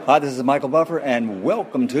Hi, this is Michael Buffer, and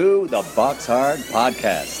welcome to the Box Hard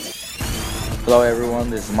Podcast. Hello, everyone.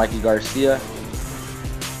 This is Mikey Garcia.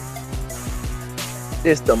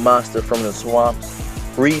 This the monster from the swamps,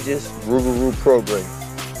 Regis Rougarou Prograis.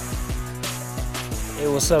 Hey,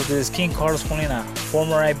 what's up? This is King Carlos Molina,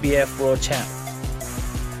 former IBF world champ.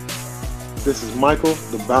 This is Michael,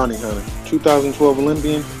 the Bounty Hunter, 2012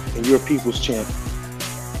 Olympian and your people's champ.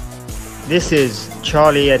 This is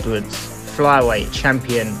Charlie Edwards, flyweight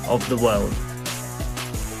champion of the world.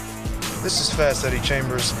 This is Fast Eddie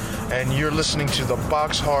Chambers, and you're listening to the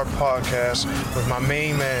Box Hard Podcast with my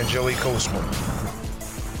main man, Joey Coastman.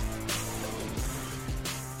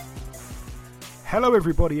 Hello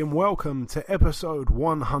everybody and welcome to episode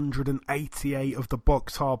 188 of the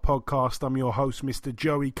Box Hard Podcast. I'm your host, Mr.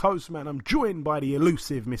 Joey Coastman. I'm joined by the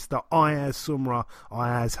elusive Mr. Ayaz Sumra.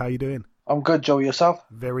 Ayaz, how you doing? I'm good, Joey. Yourself?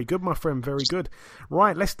 Very good, my friend. Very good.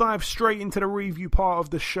 Right, let's dive straight into the review part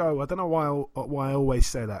of the show. I don't know why I always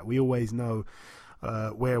say that. We always know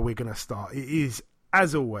where we're going to start. It is,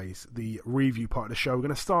 as always, the review part of the show. We're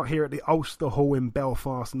going to start here at the Ulster Hall in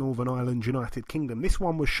Belfast, Northern Ireland, United Kingdom. This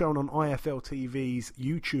one was shown on IFL TV's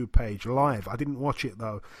YouTube page live. I didn't watch it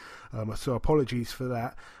though, so apologies for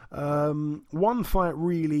that. One fight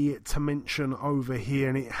really to mention over here,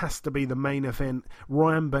 and it has to be the main event.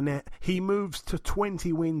 Ryan Burnett, he moves to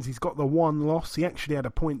 20 wins. He's got the one loss. He actually had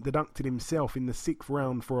a point deducted himself in the 6th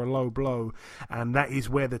round for a low blow, and that is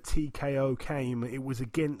where the TKO came. It was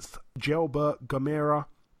against Gelbert Gamera,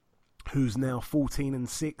 who's now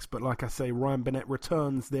 14-6, but like I say, Ryan Burnett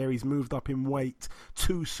returns there. He's moved up in weight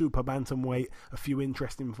to super bantamweight. A few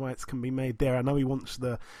interesting fights can be made there. I know he wants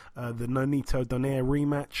the Nonito Donaire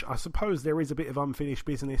rematch. I suppose there is a bit of unfinished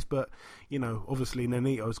business, but you know, obviously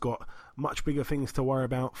Nonito's got much bigger things to worry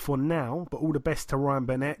about for now. But all the best to Ryan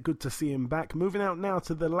Burnett. Good to see him back. Moving out now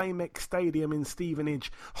to the Lamex Stadium in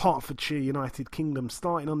Stevenage, Hertfordshire, United Kingdom.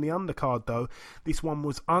 Starting on the undercard though, this one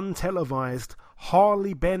was untelevised.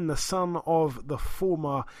 Harley Benn, the son of the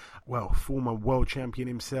former world champion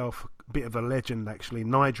himself, bit of a legend actually,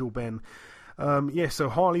 Nigel Benn. So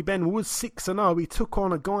Harley Benn was 6-0. He took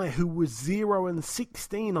on a guy who was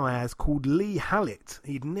 0-16, called Lee Hallett.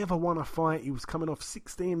 He'd never won a fight. He was coming off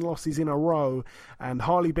 16 losses in a row, and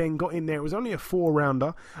Harley Benn got in there. It was only a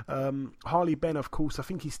 4-rounder. Harley Benn, of course, I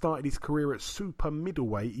think he started his career at super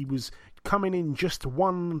middleweight. He was coming in just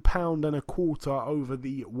 1.25 pounds over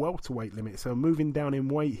the welterweight limit, so moving down in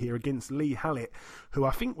weight here against Lee Hallett, who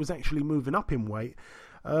I think was actually moving up in weight.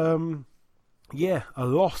 A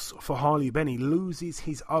loss for Harley Benn. He loses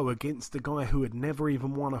his O against a guy who had never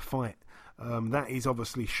even won a fight. That is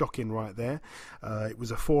obviously shocking right there. It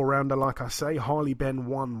was a 4-rounder, like I say. Harley Benn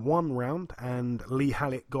won 1 round and Lee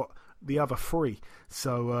Hallett got the other 3.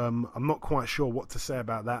 So I'm not quite sure what to say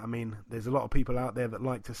about that. I mean, there's a lot of people out there that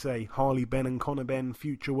like to say Harley Benn and Conor Benn,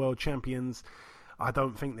 future world champions. I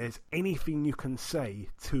don't think there's anything you can say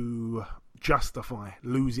to justify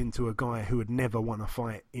losing to a guy who had never won a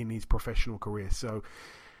fight in his professional career. So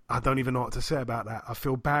I don't even know what to say about that. I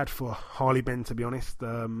feel bad for Harley Benn, to be honest.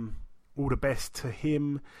 All the best to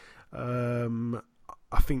him.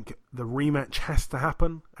 I think the rematch has to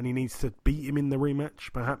happen, and he needs to beat him in the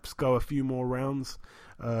rematch, perhaps go a few more rounds.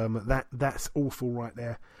 That's awful right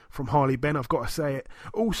there from Harley Benn, I've got to say it.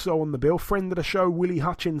 Also on the bill, friend of the show, Willie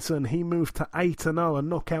Hutchinson. He moved to 8-0, a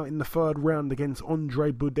knockout in the 3rd round against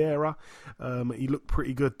Andre Budera. He looked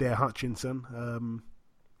pretty good there, Hutchinson.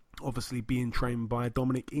 Obviously being trained by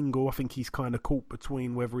Dominic Ingle. I think he's kind of caught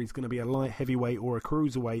between whether he's going to be a light heavyweight or a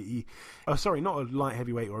cruiserweight. Not a light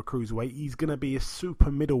heavyweight or a cruiserweight. He's going to be a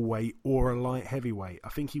super middleweight or a light heavyweight. I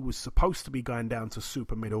think he was supposed to be going down to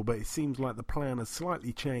super middle, but it seems like the plan has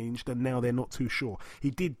slightly changed and now they're not too sure.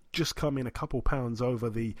 He did just come in a couple pounds over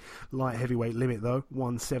the light heavyweight limit though,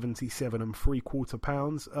 177.75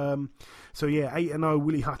 pounds. 8-0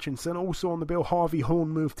 Willie Hutchinson. Also on the bill, Harvey Horn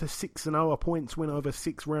moved to 6-0, a points win over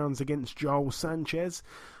 6 rounds against Joel Sanchez.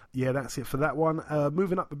 Yeah, that's it for that one.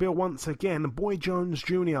 Moving up the bill once again, Boy Jones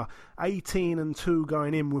Jr., 18-2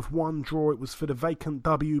 going in with 1 draw. It was for the vacant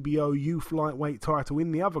WBO youth lightweight title.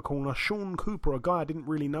 In the other corner, Sean Cooper, a guy I didn't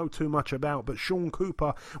really know too much about, but Sean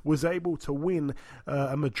Cooper was able to win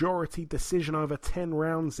a majority decision over 10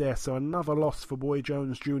 rounds there. So another loss for Boy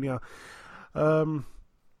Jones Jr.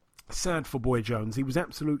 Sad for Boy Jones. He was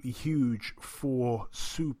absolutely huge for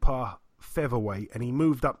super featherweight, and he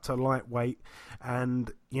moved up to lightweight,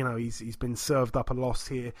 and you know he's been served up a loss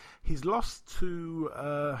here. He's lost to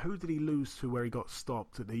who did he lose to where he got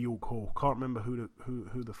stopped at the York Hall? Can't remember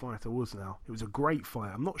who the fighter was now. It was a great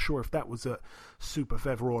fight. I'm not sure if that was at super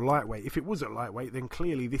feather or lightweight. If it was at lightweight, then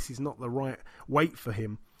clearly this is not the right weight for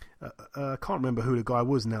him. I can't remember who the guy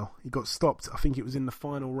was now. He got stopped. I think it was in the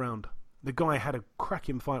final round. The guy had a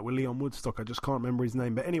cracking fight with Leon Woodstock. I just can't remember his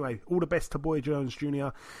name. But anyway, all the best to Boy Jones Jr.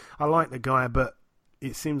 I like the guy, but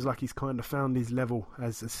it seems like he's kind of found his level,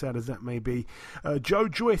 as sad as that may be. Joe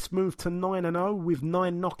Joyce moved to 9-0 with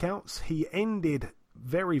 9 knockouts. He ended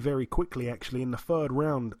very, very quickly, actually, in the third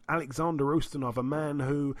round. Alexander Ustinov, a man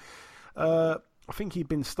who... I think he'd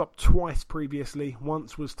been stopped twice previously.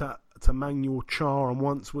 Once was to Manuel Char and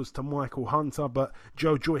once was to Michael Hunter, but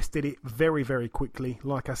Joe Joyce did it very, very quickly.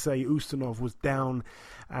 Like I say, Ustinov was down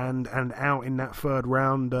and out in that third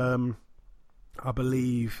round. I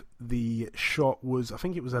believe the shot was, I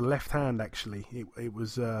think it was a left hand actually. It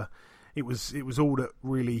was all that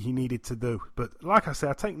really he needed to do. But like I say,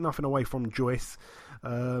 I take nothing away from Joyce.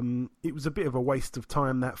 It was a bit of a waste of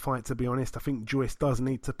time, that fight, to be honest. I think Joyce does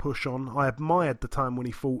need to push on. I admired the time when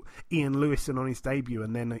he fought Ian Lewison on his debut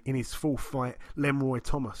and then in his fourth fight, Lemroy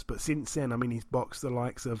Thomas. But since then, I mean, he's boxed the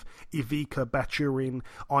likes of Ivica Baturin,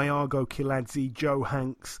 Iago Kiladze, Joe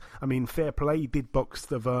Hanks. I mean, fair play, he did box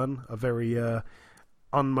Stavern, a very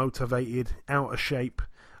unmotivated, out of shape,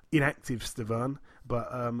 inactive Stavern.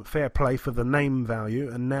 But fair play for the name value.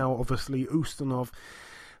 And now, obviously, Ustinov...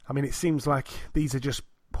 I mean, it seems like these are just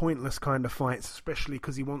pointless kind of fights, especially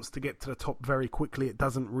because he wants to get to the top very quickly. It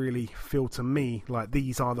doesn't really feel to me like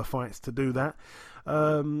these are the fights to do that.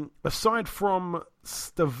 Aside from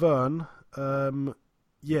Stavern,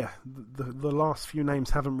 the last few names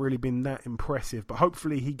haven't really been that impressive, but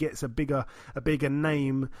hopefully he gets a bigger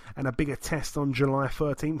name and a bigger test on July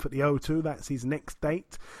 13th at the O2. That's his next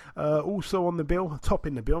date. Also on the bill,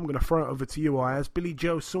 topping the bill, I'm going to throw it over to you, Ayaz. Billy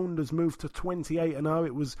Joe Saunders moved to 28-0.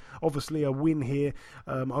 It was obviously a win here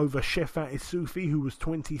over Shefat Isufi, who was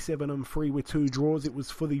 27-3 with 2 draws. It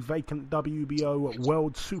was for the vacant WBO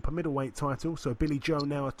World Super Middleweight title. So Billy Joe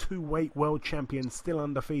now a 2-weight world champion, still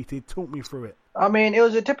undefeated. Talk me through it. I mean, it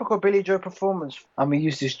was a typical Billy Joe performance. I mean, he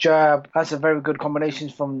used his jab, had some very good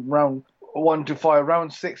combinations from round 1 to 5.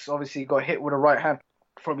 Round 6, obviously, he got hit with a right hand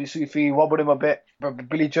from Isufi, wobbled him a bit, but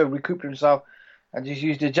Billy Joe recouped himself and just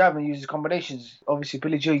used the jab and used his combinations. Obviously,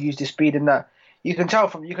 Billy Joe used his speed in that. You can tell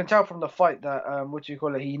from the fight that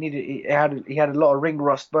he had a lot of ring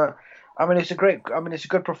rust, but I mean, it's a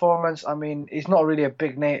good performance. I mean, he's not really a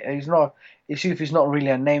big name. Isufi's not really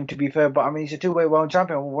a name, to be fair, but I mean, he's a 2-weight world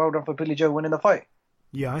champion. Well done for Billy Joe winning the fight.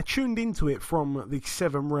 Yeah, I tuned into it from the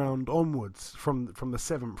 7th round onwards, from the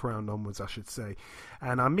 7th round onwards, I should say.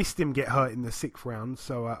 And I missed him get hurt in the 6th round,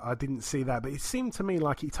 so I didn't see that. But it seemed to me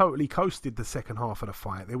like he totally coasted the second half of the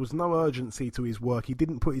fight. There was no urgency to his work. He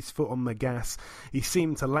didn't put his foot on the gas. He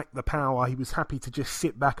seemed to lack the power. He was happy to just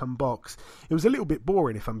sit back and box. It was a little bit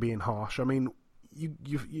boring, if I'm being harsh. I mean,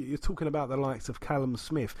 you're talking about the likes of Callum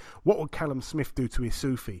Smith. What would Callum Smith do to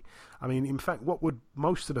Isufi? I mean, in fact, what would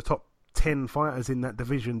most of the top 10 fighters in that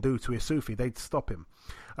division do to Isufi? They'd stop him.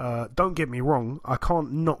 Don't get me wrong, I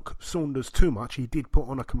can't knock Saunders too much. He did put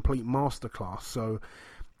on a complete masterclass, so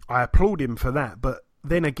I applaud him for that. But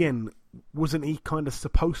then again, wasn't he kind of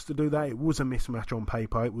supposed to do that? It was a mismatch on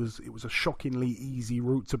paper. It was a shockingly easy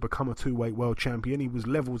route to become a 2-weight world champion. He was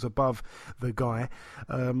levels above the guy.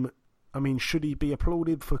 I mean, should he be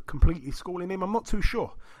applauded for completely schooling him? I'm not too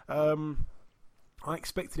sure. I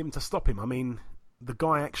expected him to stop him. I mean, the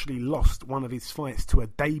guy actually lost one of his fights to a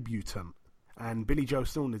debutant, and Billy Joe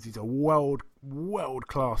Saunders is a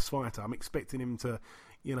world-class fighter. I'm expecting him to,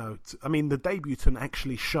 I mean, the debutant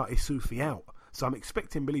actually shut Isufi out. So I'm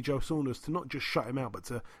expecting Billy Joe Saunders to not just shut him out, but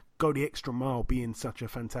to go the extra mile, being such a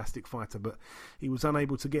fantastic fighter. But he was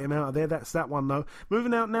unable to get him out of there. That's that one, though.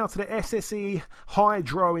 Moving out now to the SSE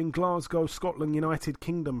Hydro in Glasgow, Scotland, United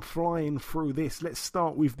Kingdom. Flying through this. Let's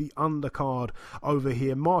start with the undercard over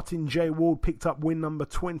here. Martin J. Ward picked up win number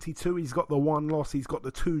 22. He's got the 1 loss. He's got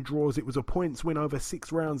the 2 draws. It was a points win over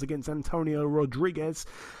 6 rounds against Antonio Rodriguez.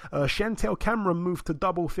 Chantel Cameron moved to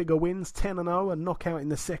double-figure wins, 10-0. A knockout in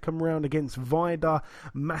the 2nd round against Vida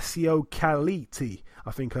Masio Kaliti,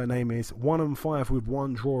 I think her name is. 1-5 with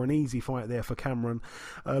 1 draw. An easy fight there for Cameron.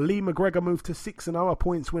 Lee McGregor moved to 6-0. A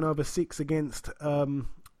points win over 6 against,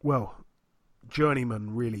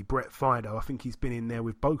 journeyman, really, Brett Fido. I think he's been in there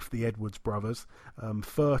with both the Edwards brothers.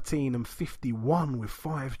 13-51 with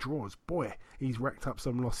 5 draws. Boy, he's racked up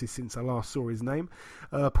some losses since I last saw his name.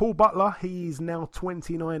 Paul Butler, he's now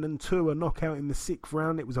 29-2. A knockout in the 6th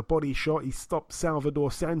round. It was a body shot. He stopped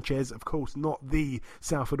Salvador Sanchez. Of course, not the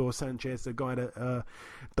Salvador Sanchez, the guy that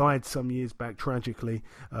died some years back tragically.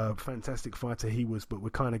 Fantastic fighter he was, but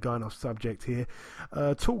we're kind of going off subject here.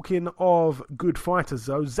 Talking of good fighters,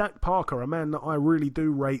 though, Zach Parker, a man that I really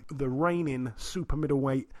do rate, the reigning super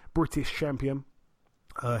middleweight British champion.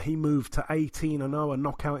 He moved to 18-0, a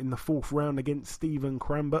knockout in the 4th round against Stephen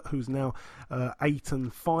Crambert, who's now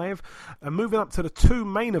 8-5. And moving up to the 2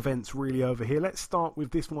 main events really over here. Let's start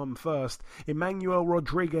with this one first. Emmanuel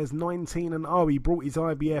Rodriguez, 19-0. He brought his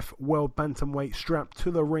IBF World Bantamweight strap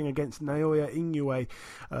to the ring against Naoya Inoue,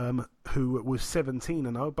 who was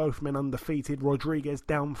 17-0. Both men undefeated. Rodriguez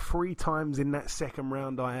down 3 times in that second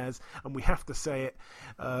round, and we have to say it,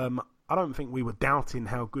 I don't think we were doubting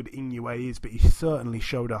how good Inoue is, but he certainly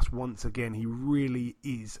showed us once again he really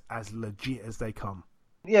is as legit as they come.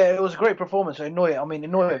 Yeah, it was a great performance.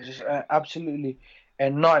 Inoue just absolutely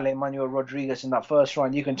annihilated Manuel Rodriguez in that first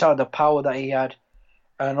round. You can tell the power that he had.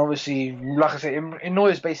 And obviously, like I said,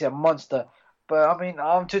 Inoue is basically a monster. But I mean,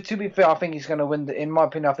 to be fair, I think he's going to win. In my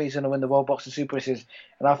opinion, I think he's going to win the World Boxing Super Series.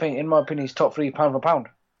 And I think, in my opinion, he's top 3 pound for pound.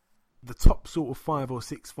 The top sort of 5 or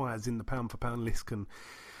 6 fighters in the pound for pound list can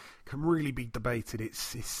really be debated. It's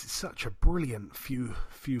such a brilliant few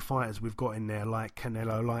fighters we've got in there, like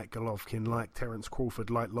Canelo, like Golovkin, like Terence Crawford,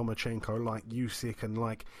 like Lomachenko, like Usyk, and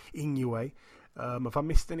like Inoue. If I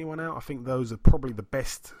missed anyone out, I think those are probably the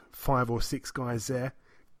best 5 or 6 guys there.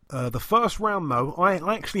 The first round, though, I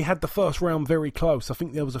actually had the first round very close. I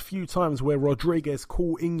think there was a few times where Rodriguez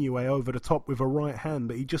caught Inoue over the top with a right hand,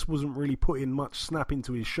 but he just wasn't really putting much snap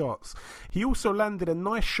into his shots. He also landed a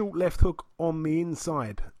nice short left hook on the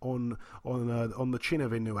inside, on the chin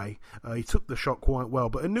of Inoue. He took the shot quite well,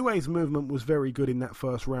 but Inoue's movement was very good in that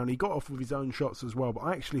first round. He got off with his own shots as well, but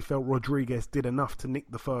I actually felt Rodriguez did enough to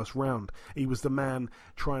nick the first round. He was the man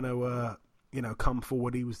trying to come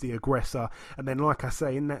forward. He was the aggressor. And then, like I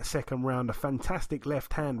say, in that second round, a fantastic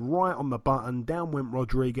left hand right on the button. Down went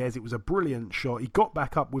Rodriguez. It was a brilliant shot. He got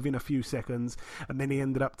back up within a few seconds, and then he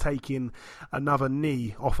ended up taking another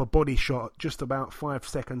knee off a body shot just about 5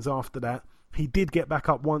 seconds after that. He did get back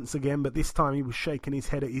up once again, but this time he was shaking his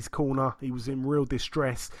head at his corner. He was in real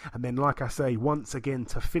distress. And then, like I say, once again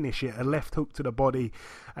to finish it, a left hook to the body,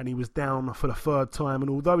 and he was down for the 3rd time.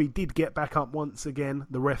 And although he did get back up once again,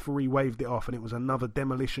 the referee waved it off, and it was another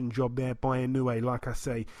demolition job there by Inoue. Like I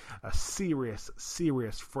say, a serious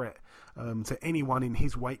threat to anyone in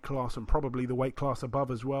his weight class, and probably the weight class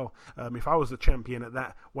above as well. If I was the champion at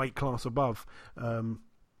that weight class above,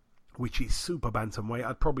 which is super bantamweight,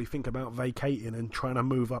 I'd probably think about vacating and trying to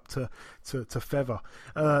move up to feather.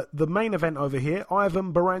 The main event over here,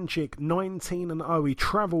 Ivan Baranchyk, 19-0. He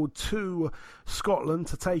travelled to Scotland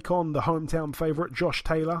to take on the hometown favourite, Josh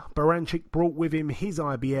Taylor. Baranchyk brought with him his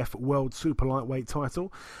IBF World Super Lightweight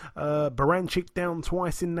title. Baranchyk down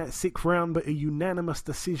twice in that 6th round, but a unanimous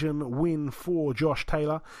decision win for Josh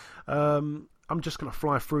Taylor. I'm just going to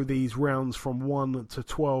fly through these rounds from 1 to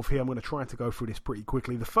 12 here. I'm going to try to go through this pretty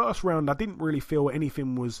quickly. The first round, I didn't really feel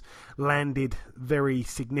anything was landed very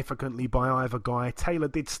significantly by either guy. Taylor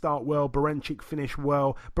did start well. Baranchyk finished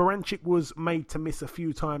well. Baranchyk was made to miss a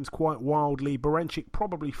few times quite wildly. Baranchyk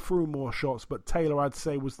probably threw more shots, but Taylor, I'd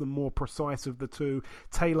say, was the more precise of the two.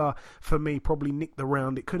 Taylor, for me, probably nicked the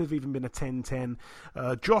round. It could have even been a 10-10.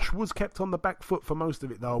 Josh was kept on the back foot for most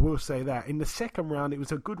of it, though. I will say that. In the second round, it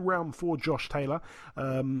was a good round for Josh Taylor.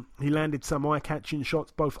 He landed some eye-catching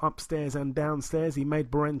shots both upstairs and downstairs. He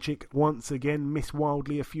made Baranchyk once again miss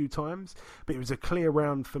wildly a few times, but it was a clear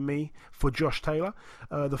round for me for Josh Taylor.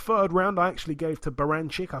 The third round I actually gave to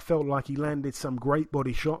Baranchyk. I felt like he landed some great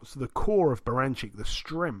body shots. The core of Baranchyk, the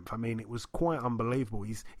strength, I mean, it was quite unbelievable.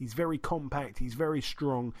 He's very compact, he's very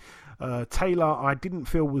strong. Taylor, I didn't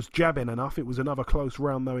feel was jabbing enough. It was another close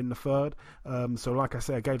round though in the third. So like I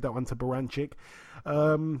say, I gave that one to Baranchyk.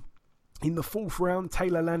 In the 4th round,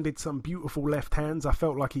 Taylor landed some beautiful left hands. I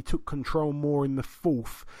felt like he took control more in the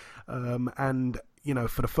 4th. And,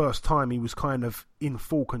 for the first time, he was kind of in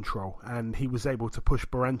full control, and he was able to push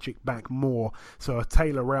Baranchyk back more. So a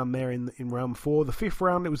Taylor round there in round 4. The 5th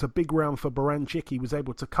round, it was a big round for Baranchyk. He was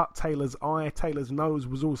able to cut Taylor's eye. Taylor's nose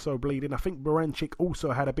was also bleeding. I think Baranchyk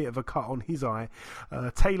also had a bit of a cut on his eye.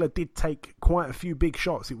 Taylor did take quite a few big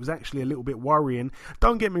shots. It was actually a little bit worrying.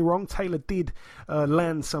 Don't get me wrong, Taylor did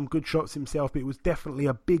land some good shots himself, but it was definitely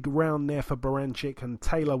a big round there for Baranchyk, and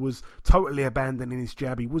Taylor was totally abandoning his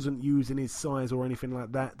jab. He wasn't using his size or anything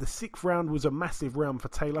like that. The 6th round was a massive round for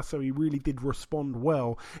Taylor, so he really did respond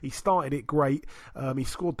well. He started it great. He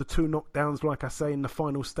scored the 2 knockdowns, like I say, in the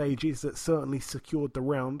final stages that certainly secured the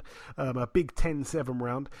round. A big 10-7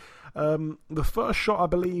 round. The first shot, I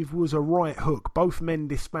believe, was a right hook. Both men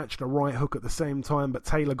dispatched a right hook at the same time, but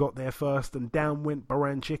Taylor got there first, and down went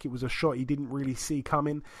Baranchyk. It was a shot he didn't really see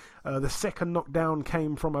coming. The second knockdown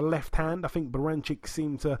came from a left hand. I think Baranchyk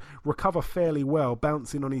seemed to recover fairly well,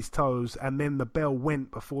 bouncing on his toes, and then the bell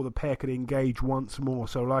went before the pair could engage once more.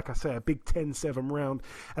 So like I say, a big 10-7 round.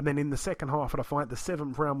 And then in the second half of the fight, the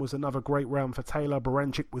 7th round was another great round for Taylor.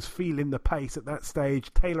 Baranchyk was feeling the pace at that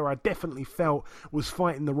stage. Taylor, I definitely felt, was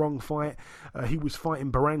fighting the wrong fight. He was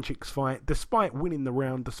fighting Baranchyk's fight. Despite winning the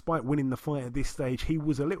round, despite winning the fight at this stage, he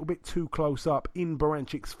was a little bit too close up in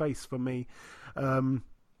Baranchyk's face for me.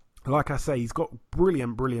 Like I say, he's got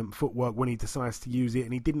brilliant footwork when he decides to use it,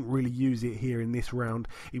 and he didn't really use it here in this round.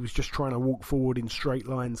 He was just trying to walk forward in straight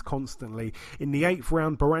lines constantly. In the 8th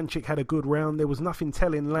round, Baranchyk had a good round. There was nothing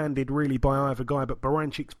telling landed really by either guy, but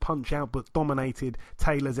Baranchyk's punch output dominated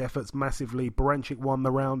Taylor's efforts massively. Baranchyk won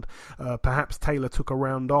the round. Perhaps Taylor took a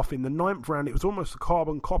round off. In the 9th round, it was almost a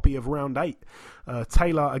carbon copy of round 8.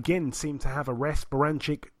 Taylor again seemed to have a rest.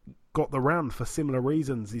 Baranchyk got the round for similar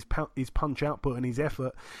reasons, his punch output and his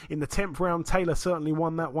effort. In the 10th round, Taylor certainly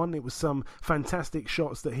won that one. It was some fantastic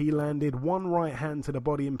shots that he landed. One right hand to the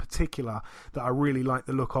body in particular that I really liked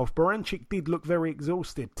the look of. Baranchyk did look very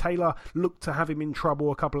exhausted. Taylor looked to have him in trouble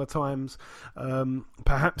a couple of times.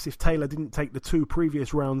 Perhaps if Taylor didn't take the 2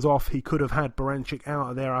 previous rounds off, he could have had Baranchyk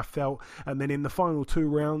out of there, I felt. And then in the final 2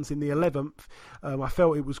 rounds, in the 11th, I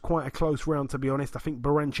felt it was quite a close round, to be honest. I think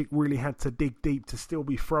Baranchyk really had to dig deep to still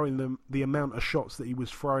be throwing the amount of shots that he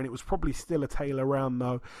was throwing. It was probably still a Taylor round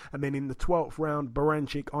though. And then in the 12th round,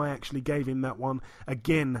 Baranchyk, I actually gave him that one.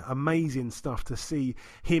 Again, amazing stuff to see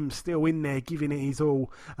him still in there giving it his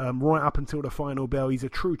all right up until the final bell. He's a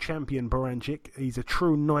true champion, Baranchyk. He's a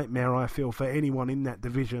true nightmare, I feel, for anyone in that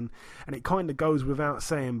division, and it kind of goes without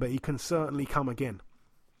saying, but he can certainly come again.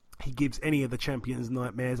 He gives any of the champions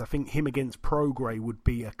nightmares. I think him against Prograis would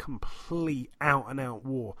be a complete out-and-out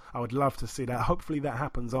war. I would love to see that. Hopefully that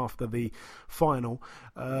happens after the final.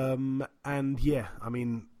 And yeah, I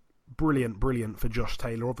mean, brilliant for Josh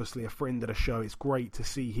Taylor. Obviously a friend of the show. It's great to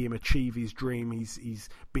see him achieve his dream. He's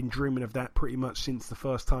been dreaming of that pretty much since the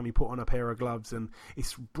first time he put on a pair of gloves, and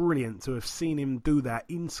it's brilliant to have seen him do that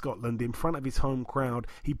in Scotland in front of his home crowd.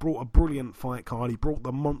 He brought a brilliant fight card. He brought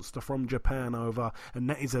the monster from Japan over, and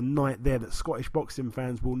that is a night there that Scottish boxing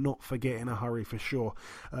fans will not forget in a hurry for sure.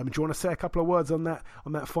 Do you want to say a couple of words on that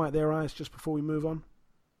fight there, Eyes, just before we move on?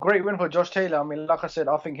 Great win for Josh Taylor. I mean, like I said,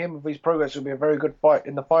 I think him with his progress will be a very good fight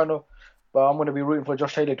in the final, but I'm going to be rooting for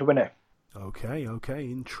Josh Taylor to win it. Okay,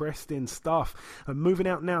 interesting stuff. And moving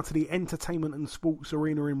out now to the Entertainment and Sports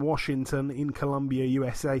Arena in Washington, in Columbia,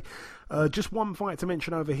 USA. Just one fight to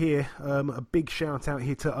mention over here. A big shout out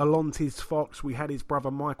here to Alontes Fox. We had his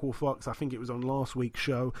brother Michael Fox. I think it was on last week's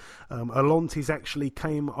show. Alontes actually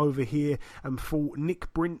came over here and fought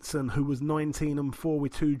Nick Brinson, who was 19-4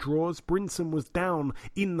 with 2 draws. Brinson was down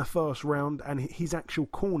in the first round, and his actual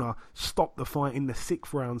corner stopped the fight in the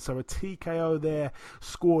 6th round. So a TKO there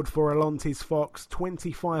scored for Alontes Fox.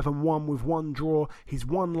 25-1 with 1 draw. His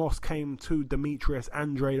one loss came to Demetrius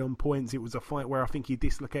Andrade on points. It was a fight where I think he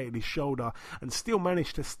dislocated his shoulder and still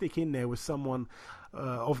managed to stick in there with someone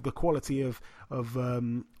of the quality of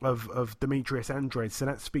Demetrius Andrade, so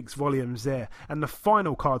that speaks volumes there. And the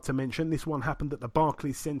final card to mention, this one happened at the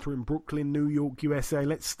Barclays Center in Brooklyn, New York, USA.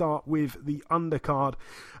 Let's start with the undercard.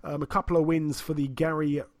 A couple of wins for the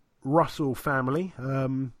Gary Russell family.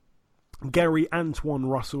 Gary Antoine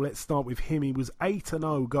Russell, let's start with him. He was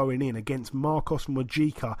 8-0 going in against Marcos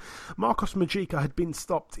Mojica. Marcos Mojica had been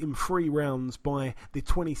stopped in 3 rounds by the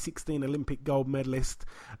 2016 Olympic gold medalist,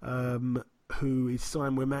 who is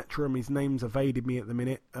signed with Matchroom. His name's evaded me at the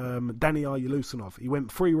minute. Daniil Yulusinov. He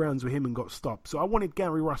went 3 rounds with him and got stopped. So I wanted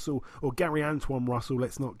Gary Russell, or Gary Antoine Russell,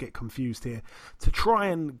 let's not get confused here, to try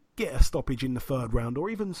and get a stoppage in the 3rd round or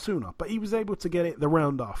even sooner, but he was able to get it the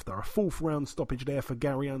round after. A 4th round stoppage there for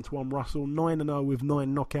Gary Antoine Russell. 9-0 with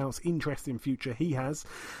 9 knockouts. Interesting future he has.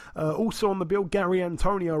 Also on the bill, Gary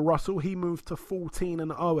Antonio Russell. He moved to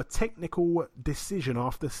 14-0. A technical decision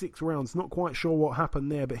after 6 rounds. Not quite sure what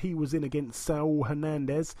happened there, but he was in against Saul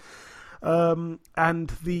Hernandez. And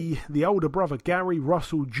the older brother, Gary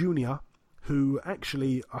Russell Jr., who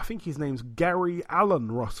actually, I think his name's Gary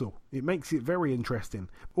Allen Russell. It makes it very interesting.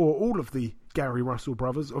 Or all of the Gary Russell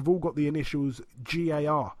brothers have all got the initials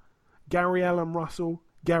GAR. Gary Allen Russell,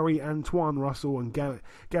 Gary Antoine Russell, and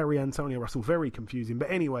Gary Antonio Russell. Very confusing. But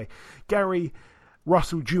anyway, Gary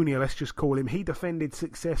Russell Jr., let's just call him. He defended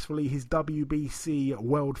successfully his WBC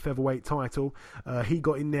World Featherweight title. He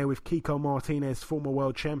got in there with Kiko Martinez, former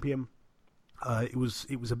world champion. It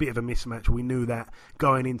was a bit of a mismatch. We knew that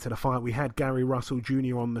going into the fight. We had Gary Russell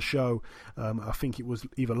Jr. on the show. I think it was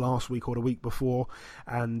either last week or the week before.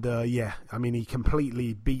 And he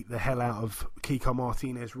completely beat the hell out of Kiko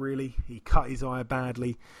Martinez, really. He cut his eye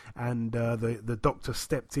badly. And the doctor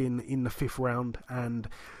stepped in the 5th round and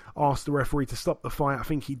asked the referee to stop the fight. I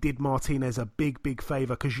think he did Martinez a big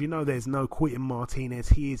favour, because there's no quitting Martinez.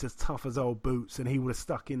 He is as tough as old boots, and he would have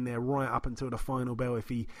stuck in there right up until the final bell. If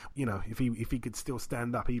he could still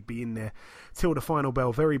stand up, he'd be in there till the final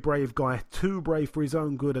bell. Very brave guy, too brave for his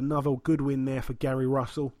own good. Another good win there for Gary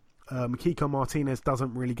Russell. Kiko Martinez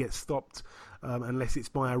doesn't really get stopped unless it's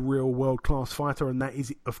by a real world-class fighter, and that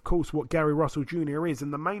is, of course, what Gary Russell Jr. is.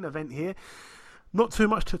 And the main event here, not too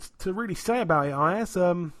much to really say about it, Ayaz.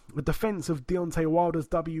 The defence of Deontay Wilder's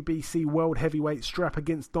WBC World Heavyweight strap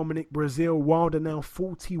against Dominic Breazeale. Wilder now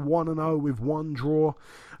 41-0 with 1 draw.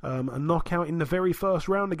 A knockout in the very first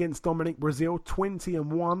round against Dominic Breazeale.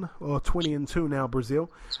 20-1, or 20-2 now, Breazeale.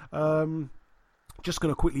 Just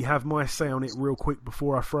going to quickly have my say on it real quick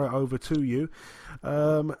before I throw it over to you.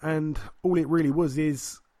 And all it really was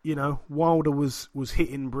is, Wilder was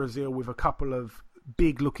hitting Breazeale with a couple of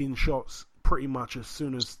big-looking shots pretty much as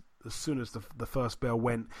soon as the first bell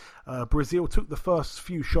went. Breazeale took the first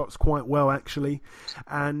few shots quite well, actually,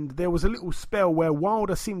 and there was a little spell where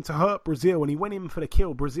Wilder seemed to hurt Breazeale, and he went in for the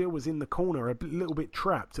kill. Breazeale was in the corner a little bit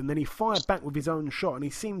trapped, and then he fired back with his own shot, and he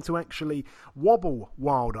seemed to actually wobble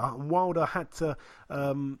Wilder, and Wilder had to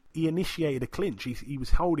he initiated a clinch. He was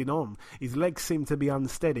holding on, his legs seemed to be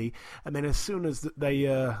unsteady, and then as soon as they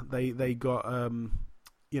got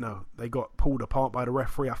they got pulled apart by the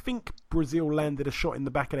referee. I think Breazeale landed a shot in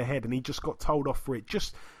the back of the head, and he just got told off for it,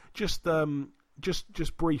 just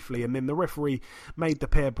briefly. And then the referee made the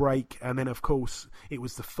pair break, and then of course it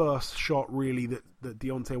was the first shot really that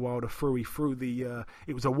Deontay Wilder threw. He threw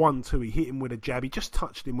it was a 1-2. He hit him with a jab. He just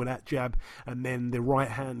touched him with that jab, and then the right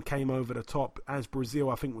hand came over the top as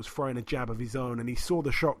Breazeale, I think, was throwing a jab of his own, and he saw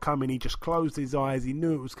the shot coming. He just closed his eyes. He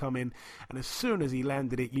knew it was coming, and as soon as he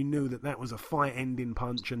landed it, you knew that was a fight-ending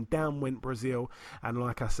punch, and down went Breazeale. And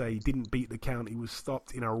like I say, he didn't beat the count. He was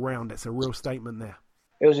stopped in a round. That's a real statement there.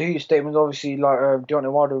 It was a huge statement, obviously.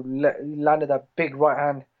 Deontay Wilder landed that big right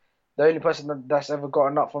hand. The only person that's ever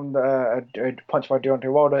gotten up from the punch by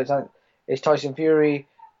Deontay Wilder is Tyson Fury.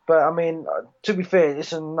 But I mean, to be fair,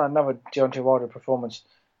 it's another Deontay Wilder performance.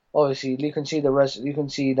 Obviously, you can see the rest. You can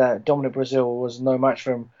see that Dominic Breazeale was no match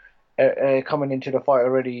for him coming into the fight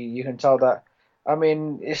already. You can tell that. I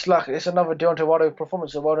mean, it's another Deontay Wilder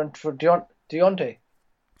performance. Well done for Deontay.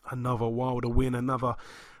 Another Wilder win, another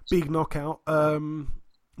big knockout.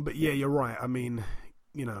 But yeah, you're right. I mean,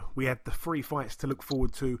 we had the 3 fights to look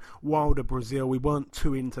forward to. Wilder, Breazeale, we weren't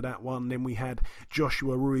too into that one. Then we had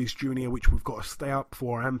Joshua Ruiz Jr., which we've got to stay up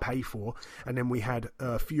for and pay for. And then we had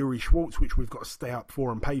Fury Schwartz, which we've got to stay up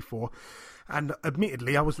for and pay for. And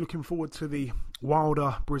admittedly, I was looking forward to the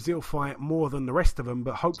Wilder-Breazeale fight more than the rest of them,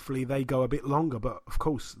 but hopefully they go a bit longer. But of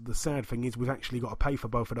course, the sad thing is we've actually got to pay for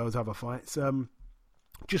both of those other fights.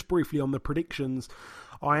 Just briefly on the predictions,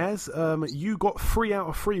 Ayaz, you got 3 out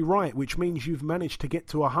of 3 right, which means you've managed to get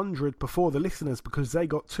to 100 before the listeners, because they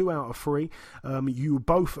got 2 out of 3. You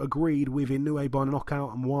both agreed with Inoue by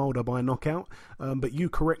knockout and Wilder by knockout, but you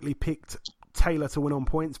correctly picked Taylor to win on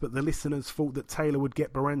points, but the listeners thought that Taylor would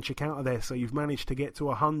get Baranchik out of there, so you've managed to get to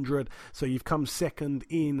 100, so you've come second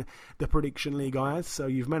in the prediction league, Ayaz, so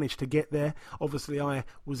you've managed to get there. Obviously I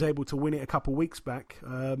was able to win it a couple weeks back,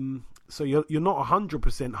 so you're not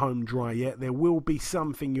 100% home dry yet. There will be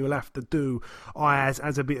something you'll have to do, Ayaz,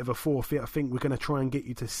 as a bit of a forfeit. I think we're going to try and get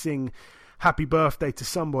you to sing happy birthday to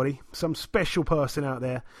somebody, some special person out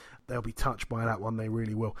there. They'll be touched by that one, they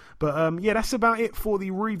really will. But yeah, that's about it for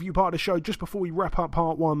the review part of the show. Just before we wrap up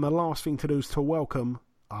part 1, the last thing to do is to welcome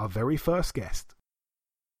our very first guest.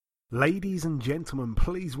 Ladies and gentlemen,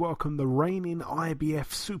 please welcome the reigning IBF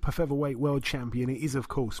Super Featherweight World Champion. It is, of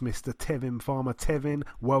course, Mr. Tevin Farmer. Tevin,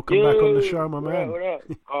 welcome back on the show, my man. What up?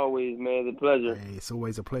 Always, man. It's a pleasure. Hey, it's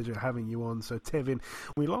always a pleasure having you on. So, Tevin,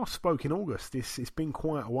 we last spoke in August. It's been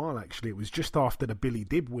quite a while, actually. It was just after the Billy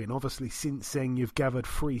Dib win. Obviously, since then, you've gathered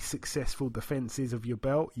 3 successful defences of your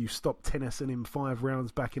belt. You stopped Tennyson in 5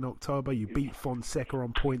 rounds back in October. You beat Fonseca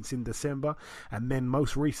on points in December. And then,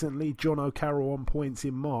 most recently, John O'Carroll on points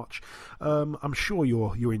in March. I'm sure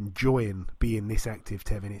you're enjoying being this active,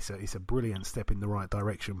 Tevin. It's a brilliant step in the right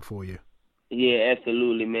direction for you. Yeah,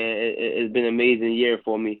 absolutely, man. It's been an amazing year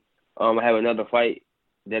for me. I have another fight.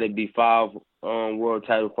 That'll be 5 world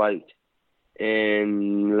title fights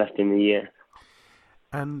in less than a year.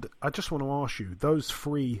 And I just want to ask you, those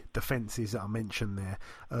three defences that I mentioned there,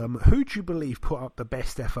 who do you believe put up the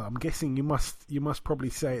best effort? I'm guessing you must probably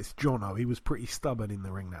say it's Jono. He was pretty stubborn in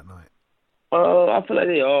the ring that night. I feel like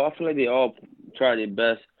they all tried their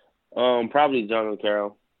best. Probably John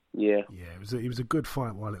Carroll. Yeah. Yeah, it was a good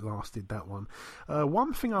fight while it lasted, that one.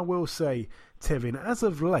 One thing I will say, Tevin, as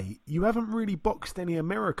of late, you haven't really boxed any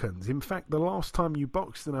Americans. In fact, the last time you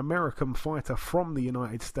boxed an American fighter from the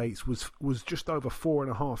United States was just over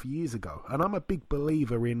 4.5 years ago. And I'm a big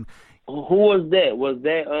believer in... Who was that? Was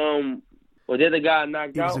that the guy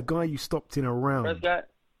knocked out? It was a guy you stopped in a round. Prescott?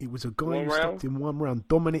 It was a guy you stopped in one round,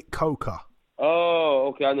 Dominic Coker. Oh,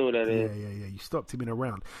 okay, I know who that is. Yeah. You stopped him in a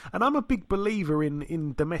round. And I'm a big believer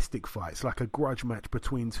in domestic fights, like a grudge match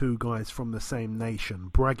between two guys from the same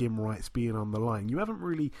nation, bragging rights being on the line. You haven't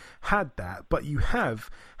really had that, but you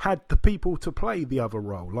have had the people to play the other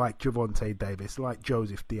role, like Gervonta Davis, like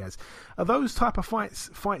Joseph Diaz. Are those type of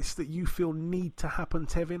fights that you feel need to happen,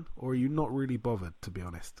 Tevin, or are you not really bothered, to be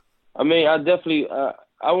honest? I mean, I definitely,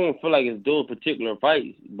 I won't feel like it's those particular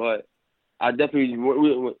fights, but I definitely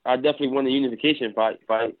want a unification fight.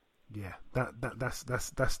 Yeah, that's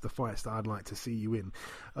the fights that I'd like to see you in.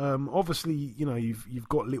 Obviously, you know you've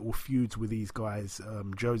got little feuds with these guys.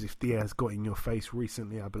 Joseph Diaz got in your face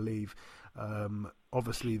recently, I believe.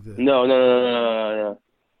 Obviously the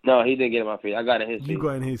No, he didn't get in my face. I got in his face. You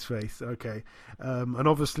got in his face, okay. And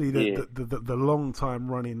obviously the long time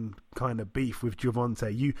running kind of beef with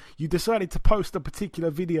Gervonta. You decided to post a particular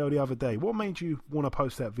video the other day. What made you want to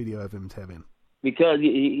post that video of him, Tevin? Because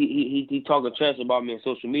he talking trash about me on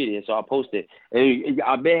social media, so I posted. And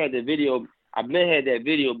I've been had that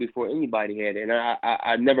video before anybody had it, and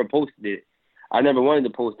I never posted it. I never wanted to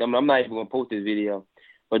post it. I'm not even gonna post this video.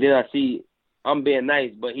 But then I see I'm being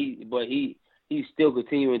nice, but he's still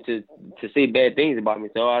continuing to say bad things about me.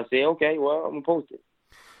 So I say, okay, well, I'm going to post it.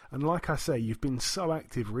 And like I say, you've been so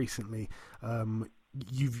active recently.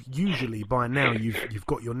 You've usually, by now, you've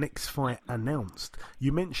got your next fight announced.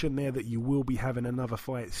 You mentioned there that you will be having another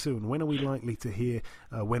fight soon. When are we likely to hear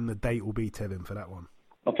when the date will be, Tevin, for that one?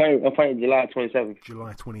 I'm fighting July 27th.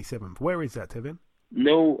 July 27th. Where is that, Tevin?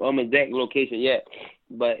 No exact location yet,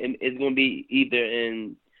 but it's going to be either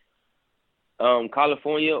in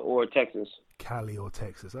California or Texas. Cali or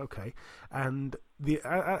Texas, okay. And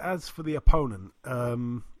as for the opponent, I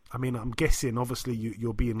mean, I'm guessing obviously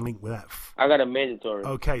you're being linked with that. I got a mandatory.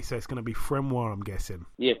 Okay, so it's going to be Fremwar, I'm guessing.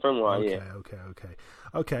 Yeah, Fremwar.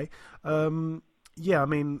 Okay. Yeah, I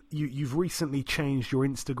mean, you've recently changed your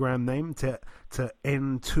Instagram name to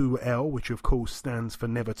N2L, which of course stands for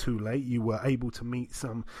Never Too Late. You were able to meet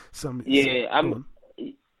some. Yeah,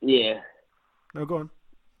 Yeah. No, go on.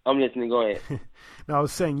 I'm listening. Go ahead. Now, I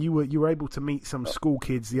was saying you were able to meet some school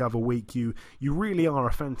kids the other week. You really are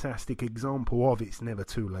a fantastic example of it's never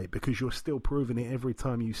too late, because you're still proving it every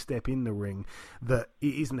time you step in the ring that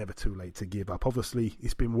it is never too late to give up. Obviously,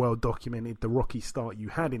 it's been well documented, the rocky start you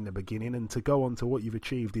had in the beginning, and to go on to what you've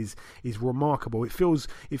achieved is remarkable. It feels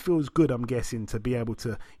good, I'm guessing, to be able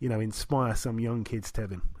to inspire some young kids,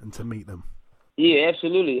 Tevin, and to meet them. Yeah,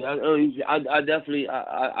 absolutely. I definitely,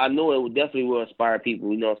 I know it definitely will inspire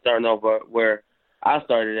people. Starting off where I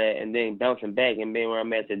started at, and then bouncing back and being where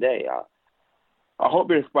I'm at today. I hope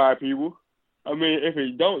it inspires people. I mean, if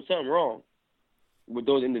it don't, something wrong with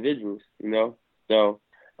those individuals. So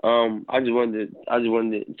I just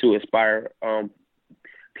wanted to inspire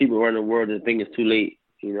people around the world that think it's too late.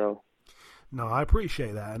 No, I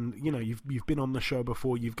appreciate that, and you've been on the show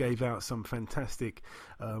before. You've gave out some fantastic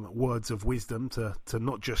words of wisdom to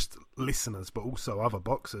not just listeners, but also other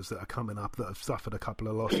boxers that are coming up that have suffered a couple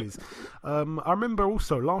of losses. I remember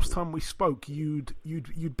also last time we spoke, you'd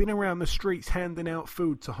been around the streets handing out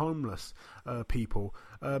food to homeless people.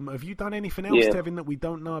 Have you done anything else, Tevin, that we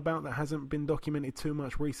don't know about that hasn't been documented too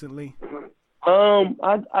much recently?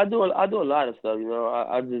 I do a lot of stuff.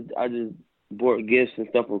 I just bought gifts and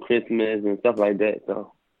stuff for Christmas and stuff like that.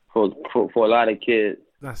 So for a lot of kids.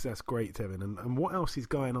 That's great, Tevin. And what else is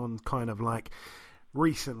going on, kind of like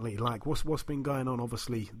recently? Like what's been going on?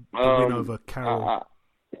 Obviously, the win over Carroll.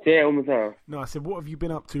 Say it one more time. No, I said, what have you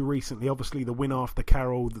been up to recently? Obviously, the win after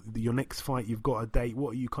Carroll, your next fight, you've got a date.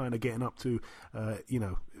 What are you kind of getting up to?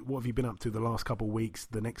 What have you been up to the last couple of weeks?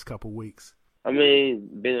 The next couple of weeks? I mean,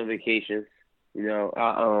 been on vacation.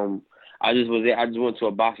 I just went to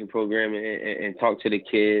a boxing program and talked to the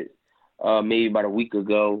kids maybe about a week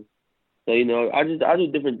ago. So I do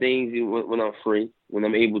different things when I'm free, when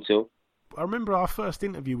I'm able to. I remember our first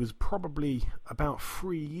interview was probably about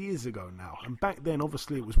 3 years ago now, and back then,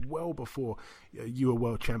 obviously, it was well before you were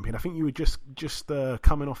world champion. I think you were just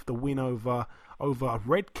coming off the win over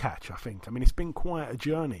Red Catch. I think. I mean, it's been quite a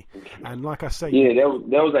journey, and like I say, that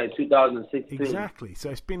was like 2016. Exactly. So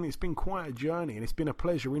it's been quite a journey, and it's been a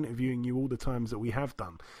pleasure interviewing you all the times that we have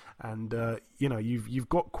done. And you've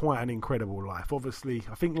got quite an incredible life. Obviously,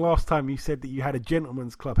 I think last time you said that you had a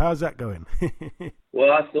gentleman's club. How's that going?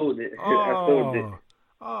 Well, I sold it. I sold it.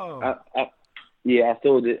 Oh. I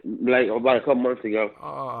sold it like about a couple months ago.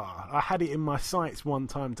 Oh, I had it in my sights one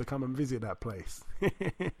time to come and visit that place.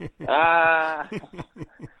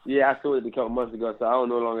 Yeah, I sold it a couple months ago, so I don't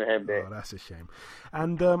no longer have that. Oh, that's a shame.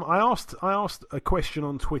 And I asked a question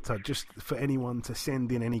on Twitter just for anyone to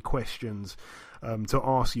send in any questions to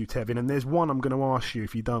ask you, Tevin. And there's one I'm going to ask you,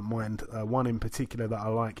 if you don't mind. One in particular that I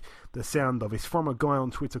like the sound of. It's from a guy on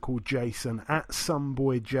Twitter called Jason,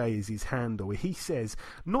 @SomeBoyJ is his handle. He says,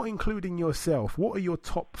 not including yourself, what are your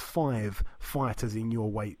top 5 fighters in your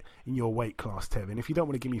weight class, Tevin? If you don't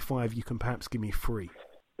want to give me 5, you can perhaps give me 3.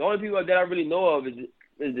 The only people that I really know of is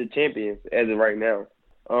the champions as of right now.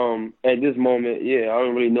 At this moment, I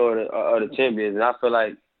don't really know the champions, and I feel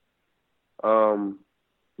like,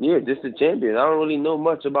 just the champions. I don't really know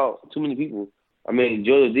much about too many people. I mean,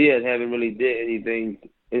 Joe Diaz haven't really did anything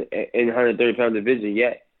in 130 pound division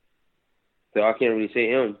yet, so I can't really say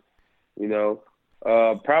him.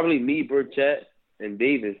 Probably me, Burchett, and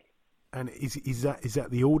Davis. And is that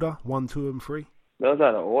the order 1, 2, and 3? No, it's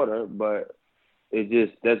not an order, but that's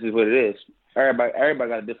just what it is. Everybody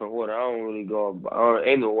got a different order. I don't really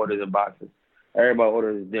ain't no orders in boxing. Everybody's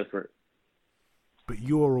order is different. But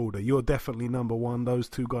your order, you're definitely number 1. Those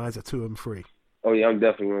 2 guys are 2 and 3. Oh yeah, I'm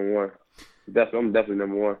definitely number 1. I'm definitely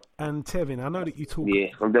number 1. And Tevin, I know that you talk. Yeah,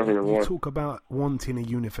 I'm definitely number 1. You talk about wanting a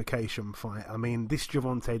unification fight. I mean, this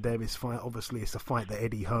Gervonta Davis fight, obviously, it's a fight that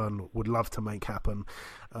Eddie Hearn would love to make happen.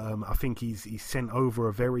 I think he's sent over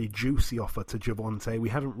a very juicy offer to Gervonta. We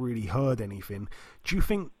haven't really heard anything. Do you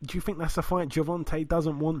think that's a fight Gervonta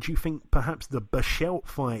doesn't want? Do you think perhaps the Buchelt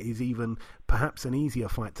fight is even perhaps an easier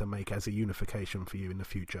fight to make as a unification for you in the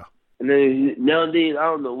future? And then nowadays, I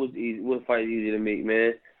don't know what fight is easy to make,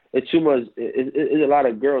 man. It's too much. It's a lot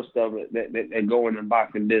of girl stuff that go in the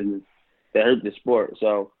boxing business that hurt the sport.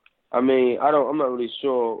 So, I mean, I'm not really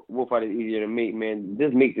sure what fight is easier to make, man.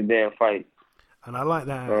 Just make the damn fight. And I like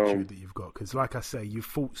that attitude that you've got, because, like I say, you've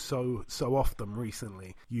fought so often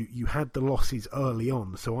recently. You had the losses early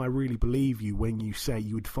on, so I really believe you when you say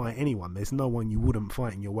you would fight anyone. There's no one you wouldn't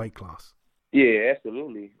fight in your weight class. Yeah,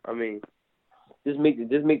 absolutely. I mean, just make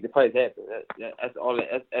the fights happen. That's all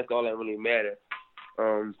that really matters.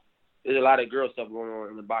 There's a lot of girl stuff going on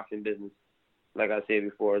in the boxing business. Like I said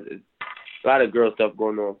before, there's a lot of girl stuff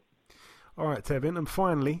going on. All right, Tevin, and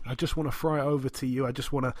finally, I just want to throw it over to you. I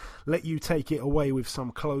just want to let you take it away with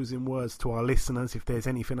some closing words to our listeners. If there's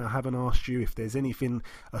anything I haven't asked you, if there's anything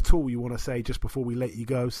at all you want to say just before we let you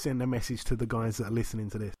go, send a message to the guys that are listening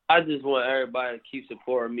to this. I just want everybody to keep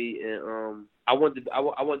supporting me, and I want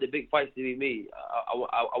the big fights to be made.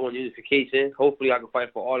 I want unification. Hopefully, I can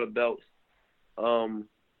fight for all the belts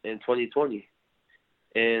in 2020.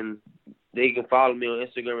 And they can follow me on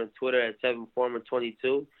Instagram and Twitter at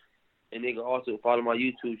 7Farmer22. And they can also follow my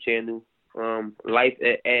YouTube channel, Life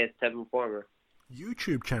as Tevin Farmer.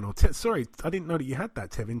 YouTube channel? Sorry, I didn't know that you had that,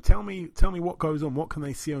 Tevin. Tell me what goes on. What can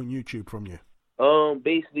they see on YouTube from you?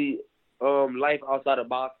 Basically, life outside of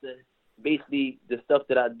boxing. Basically, the stuff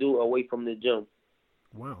that I do away from the gym.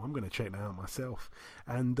 Wow, I'm going to check that out myself.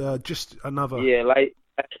 And just another... Yeah, Life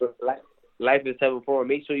is Tevin Farmer.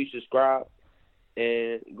 Make sure you subscribe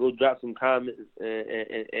and go drop some comments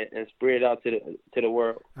and spread it out to the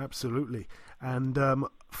world. Absolutely. And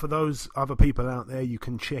for those other people out there, you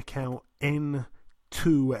can check out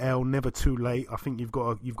N2L, Never Too Late. I think you've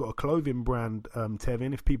got a clothing brand,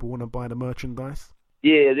 Tevin, if people want to buy the merchandise.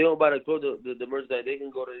 Yeah, they don't buy the merchandise. They can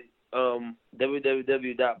go to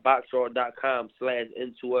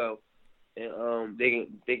www.boxhard.com/N2L and they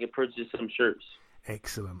can purchase some shirts.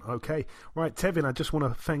 Excellent. Okay. Right, Tevin, I just want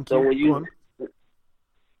to thank you. So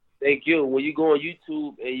thank you. When you go on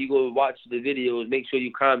YouTube and you go watch the videos, make sure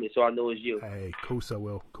you comment so I know it's you. Hey, cool so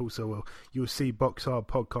well. You'll see Box Hard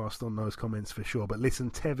Podcast on those comments for sure. But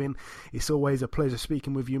listen, Tevin, it's always a pleasure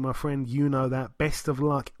speaking with you, my friend. You know that. Best of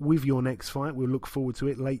luck with your next fight. We'll look forward to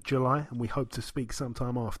it late July, and we hope to speak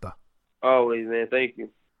sometime after. Always, man. Thank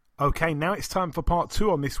you. Okay, now it's time for part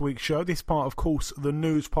 2 on this week's show. This part, of course, the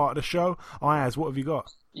news part of the show. Ayaz, what have you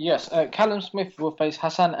got? Yes, Callum Smith will face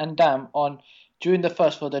Hassan N'Dam on June the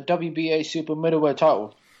 1st for the WBA Super Middleweight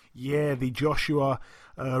title. Yeah, the Joshua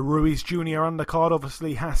Ruiz Jr. undercard.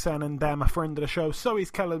 Obviously, Hassan and Dam, a friend of the show. So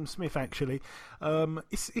is Callum Smith, actually.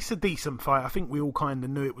 It's a decent fight. I think we all kind of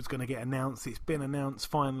knew it was going to get announced. It's been announced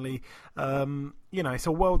finally. It's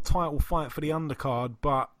a world title fight for the undercard,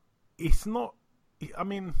 but it's not... I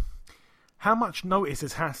mean, how much notice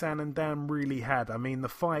has Hassan and Dam really had? I mean, the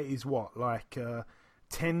fight is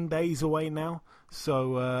 10 days away now.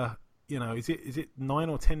 So, is it 9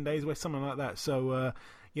 or 10 days away? Something like that. So,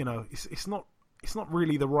 it's not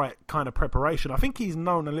really the right kind of preparation. I think he's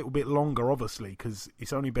known a little bit longer, obviously, because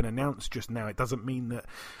it's only been announced just now. It doesn't mean that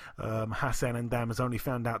Hassan and Dam has only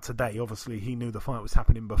found out today. Obviously, he knew the fight was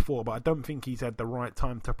happening before, but I don't think he's had the right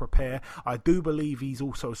time to prepare. I do believe he's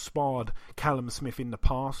also sparred Callum Smith in the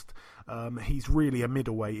past. He's really a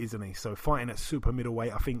middleweight, isn't he? So fighting at super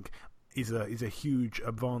middleweight, I think, is a huge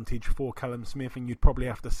advantage for Callum Smith, and you'd probably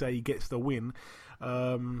have to say he gets the win.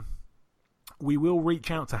 We will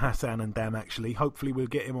reach out to Hassan and Dam, actually. Hopefully we'll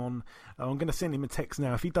get him on. I'm going to send him a text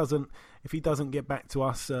now. If he doesn't get back to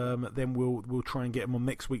us, then we'll try and get him on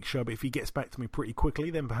next week's show. But if he gets back to me pretty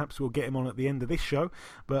quickly, then perhaps we'll get him on at the end of this show.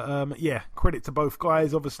 But credit to both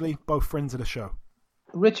guys, obviously, both friends of the show.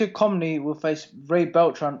 Richard Comney will face Ray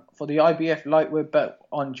Beltran for the IBF lightweight belt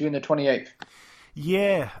on June the 28th.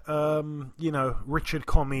 Yeah, Richard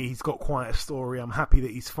Comey, he's got quite a story. I'm happy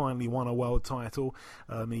that he's finally won a world title.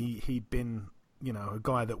 He'd been, a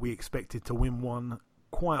guy that we expected to win one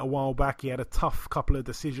quite a while back. He had a tough couple of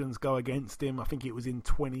decisions go against him. I think it was in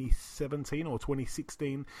 2017 or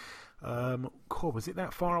 2016. Was it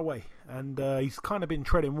that far away? And he's kind of been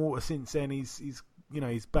treading water since then. He's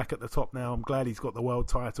back at the top now. I'm glad he's got the world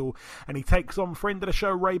title. And he takes on friend of the show,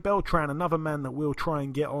 Ray Beltran, another man that we'll try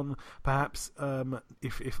and get on, perhaps,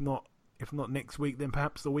 if not next week, then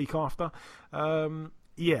perhaps the week after. All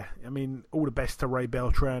the best to Ray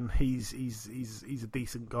Beltran. He's a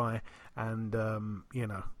decent guy. And,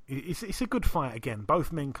 it's a good fight again.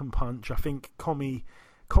 Both men can punch. I think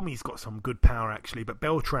Commie's got some good power, actually, but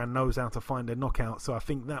Beltran knows how to find a knockout, so I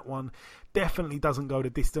think that one definitely doesn't go the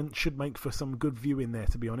distance. Should make for some good viewing there,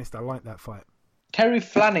 to be honest. I like that fight. Terry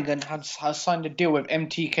Flanagan has signed a deal with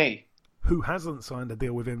MTK. Who hasn't signed a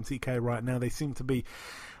deal with MTK right now? They seem to be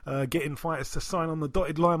getting fighters to sign on the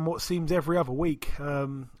dotted line what seems every other week.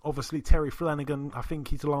 Obviously, Terry Flanagan, I think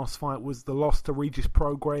his last fight was the loss to Regis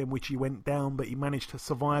Prograis, in which he went down, but he managed to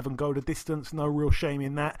survive and go the distance. No real shame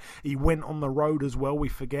in that. He went on the road as well, we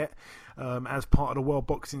forget, as part of the World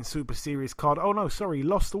Boxing Super Series card. Oh, no, sorry, he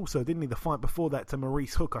lost also, didn't he, the fight before that to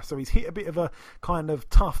Maurice Hooker. So he's hit a bit of a kind of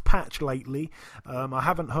tough patch lately. I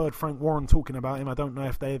haven't heard Frank Warren talking about him. I don't know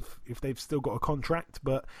if they've still got a contract,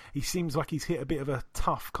 but he seems like he's hit a bit of a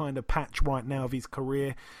tough kind of patch right now of his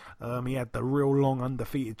career. He had the real long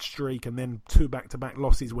undefeated streak and then 2 back-to-back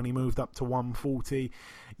losses when he moved up to 140.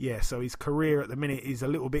 Yeah, so his career at the minute is a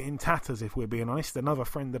little bit in tatters, if we're being honest. Another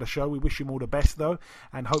friend of the show. We wish him all the best, though,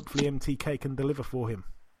 and hopefully MTK can deliver for him.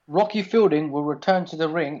 Rocky Fielding will return to the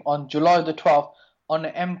ring on July the 12th on the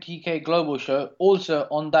MTK Global Show. Also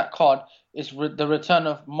on that card is the return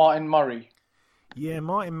of Martin Murray. Yeah,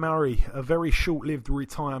 Martin Murray, a very short-lived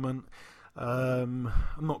retirement. I'm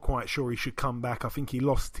not quite sure he should come back. I think he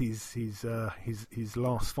lost his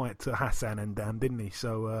last fight to Hassan and Dam, didn't he?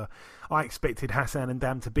 So I expected Hassan and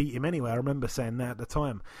Dam to beat him anyway. I remember saying that at the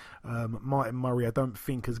time. Martin Murray, I don't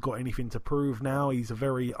think has got anything to prove now. He's a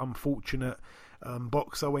very unfortunate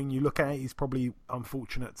boxer. When you look at it, he's probably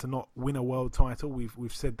unfortunate to not win a world title.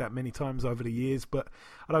 We've said that many times over the years, but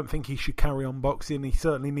I don't think he should carry on boxing. He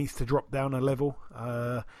certainly needs to drop down a level.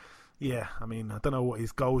 Yeah, I mean, I don't know what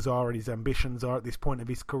his goals are and his ambitions are at this point of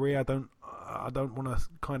his career. I don't want to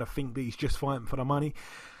kind of think that he's just fighting for the money.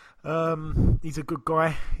 He's a good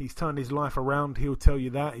guy. He's turned his life around. He'll tell you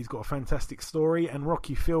that. He's got a fantastic story. And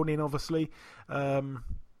Rocky Fielding, obviously.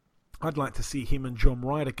 I'd like to see him and John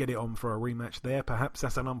Ryder get it on for a rematch there. Perhaps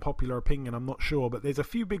that's an unpopular opinion, I'm not sure. But there's a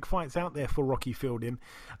few big fights out there for Rocky Fielding,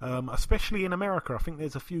 especially in America. I think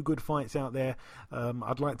there's a few good fights out there.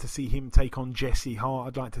 I'd like to see him take on Jesse Hart.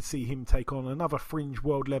 I'd like to see him take on another fringe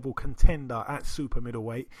world level contender at super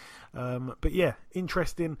middleweight. But yeah,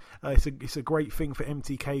 interesting. It's a great thing for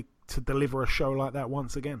MTK to deliver a show like that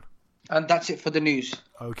once again. And that's it for the news.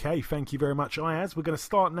 Okay, thank you very much, Ayaz. We're going to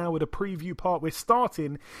start now with a preview part. We're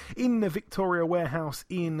starting in the Victoria Warehouse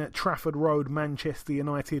in Trafford Road, Manchester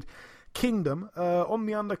United Kingdom. On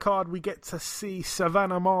the undercard, we get to see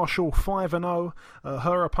Savannah Marshall 5-0.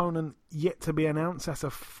 Her opponent yet to be announced. That's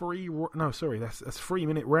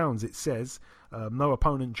 3-minute rounds, it says. No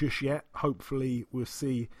opponent just yet. Hopefully, we'll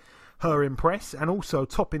see her impress. And also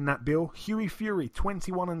topping that bill, Hughie Fury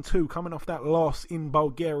 21-2, coming off that loss in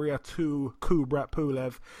Bulgaria to Kubrat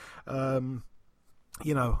Pulev.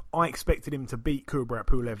 you know, I expected him to beat Kubrat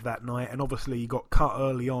Pulev that night, and obviously he got cut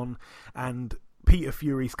early on, and Peter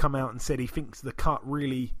Fury's come out and said he thinks the cut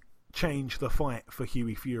really changed the fight for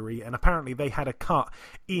Hughie Fury, and apparently they had a cut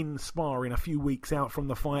in sparring a few weeks out from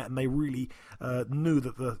the fight, and they really knew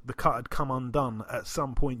that the cut had come undone at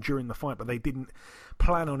some point during the fight, but they didn't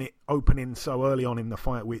plan on it opening so early on in the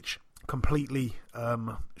fight, which completely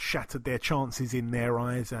shattered their chances in their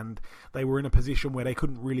eyes, and they were in a position where they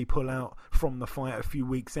couldn't really pull out from the fight a few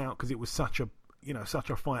weeks out because it was such a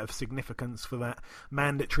fight of significance for that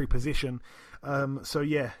mandatory position. So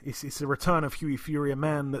yeah, it's a return of Hughie Fury, a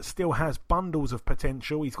man that still has bundles of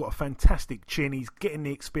potential. He's got a fantastic chin. He's getting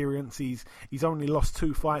the experience. He's only lost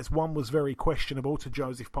 2 fights. One was very questionable to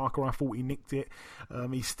Joseph Parker. I thought he nicked it.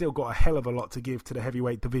 He's still got a hell of a lot to give to the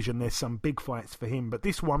heavyweight division. There's some big fights for him, but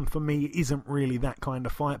this one for me isn't really that kind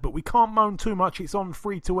of fight. But we can't moan too much. It's on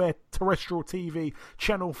free-to-air terrestrial TV,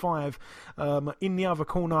 Channel 5. In the other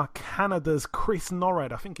corner, Canada's Chris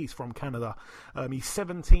Norrad. I think he's from Canada. He's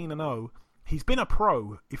 17-0. He's been a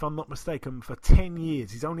pro, if I'm not mistaken, for 10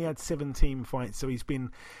 years. He's only had 17 fights, so he's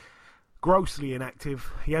been grossly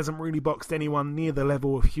inactive. He hasn't really boxed anyone near the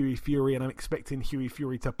level of Hughie Fury, and I'm expecting Hughie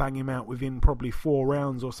Fury to bang him out within probably 4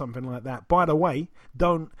 rounds or something like that. By the way,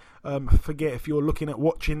 don't forget, if you're looking at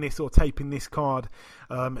watching this or taping this card,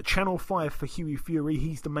 Channel 5 for Hughie Fury,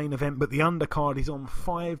 he's the main event, but the undercard is on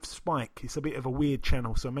 5 Spike. It's a bit of a weird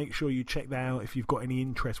channel, so make sure you check that out if you've got any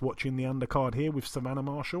interest watching the undercard here with Savannah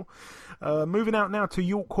Marshall. Moving out now to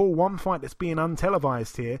York Hall, one fight that's being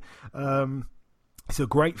untelevised here. It's a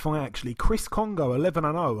great fight, actually. Chris Kongo,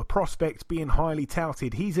 11-0, a prospect being highly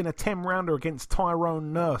touted. He's in a 10-rounder against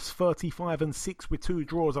Tyrone Nurse, 35-6 with 2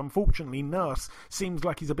 draws. Unfortunately, Nurse seems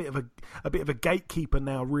like he's a bit of a gatekeeper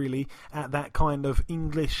now, really, at that kind of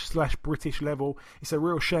English/British level. It's a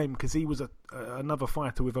real shame because he was another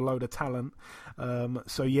fighter with a load of talent.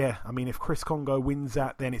 So yeah, I mean, if Chris Kongo wins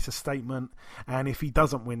that, then it's a statement, and if he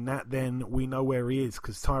doesn't win that, then we know where he is,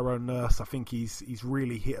 because Tyrone Nurse, I think he's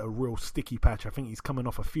really hit a real sticky patch. I think he's coming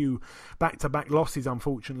off a few back-to-back losses,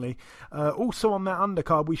 unfortunately. Also on that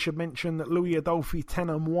undercard, we should mention that Louis Adolphe,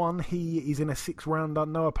 10-1. He is in a 6-rounder,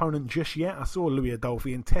 no opponent just yet. I saw Louis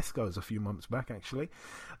Adolphe in Tesco's a few months back, actually.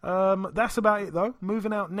 That's about it, though.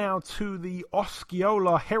 Moving out now to the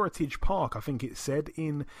Osceola Heritage Park, I think it said,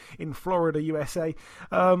 in Florida, USA.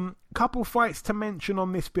 Couple fights to mention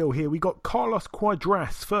on this bill here. We got Carlos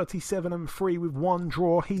Cuadras, 37-3 with 1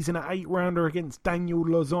 draw. He's in an 8-rounder against Daniel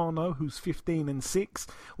Lozano, who's 15-6.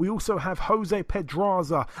 We also have Jose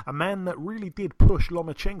Pedraza, a man that really did push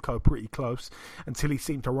Lomachenko pretty close until he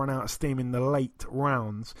seemed to run out of steam in the late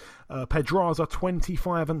rounds. Pedraza,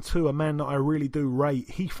 25-2, a man that I really do rate.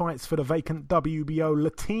 He fights for the vacant WBO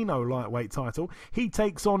Latino lightweight title. He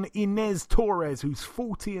takes on Inez Torres, who's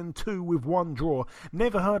 40-2 with 1 draw.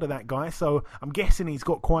 Never heard of that guy, so I'm guessing he's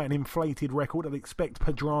got quite an inflated record. I'd expect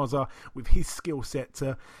Pedraza, with his skill set,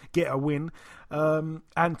 to get a win.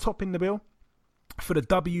 And topping the bill, for the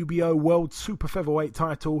WBO World Super Featherweight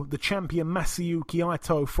title, the champion Masayuki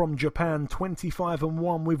Ito from Japan,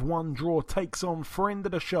 25-1 with 1 draw, takes on friend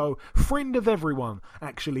of the show, friend of everyone,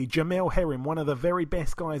 actually, Jamel Herring, one of the very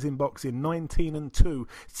best guys in boxing, 19-2.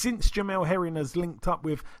 Since Jamel Herring has linked up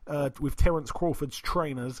with Terence Crawford's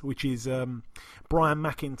trainers, which is Brian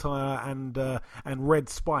McIntyre and Red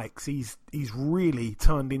Spikes, he's really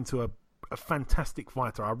turned into a fantastic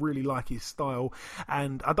fighter. I really like his style,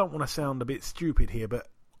 and I don't want to sound a bit stupid here, but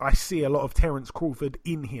I see a lot of Terence Crawford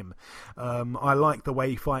in him. I like the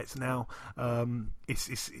way he fights now.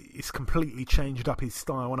 It's completely changed up his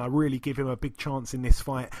style, and I really give him a big chance in this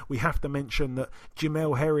fight. We have to mention that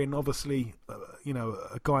Jamel Herring, obviously,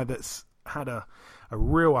 a guy that's had a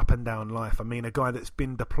real up and down life. I mean, a guy that's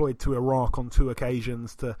been deployed to Iraq on 2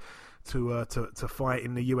 occasions to fight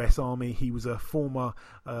in the US Army. He was a former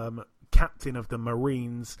captain of the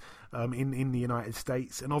Marines in the United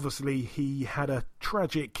States, and obviously he had a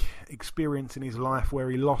tragic experience in his life where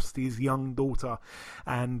he lost his young daughter.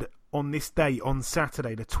 And on this day, on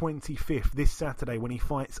Saturday the 25th, this Saturday, when he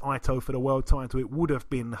fights Ito for the world title, it would have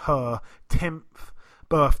been her 10th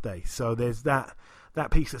birthday. So there's that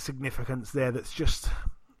piece of significance there that's just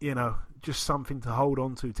something to hold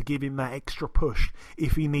on to give him that extra push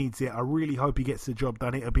if he needs it. I really hope he gets the job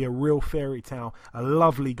done. It'll be a real fairy tale. A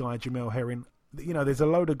lovely guy, Jamel Herring. There's a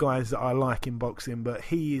load of guys that I like in boxing, but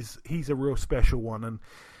he's a real special one. And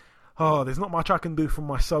there's not much I can do from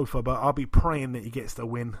my sofa, but I'll be praying that he gets the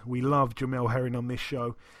win. We love Jamel Herring on this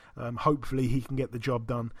show. Hopefully he can get the job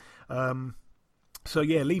done. So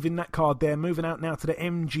yeah, leaving that card there, moving out now to the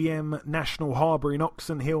MGM National Harbour in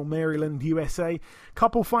Oxon Hill, Maryland, USA.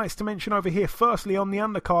 Couple fights to mention over here. Firstly, on the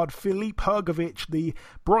undercard, Filip Hrgović, the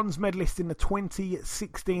bronze medalist in the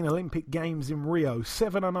 2016 Olympic Games in Rio.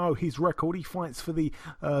 7-0 his record. He fights for the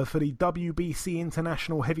WBC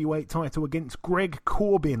International Heavyweight title against Greg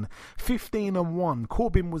Corbin. 15-1.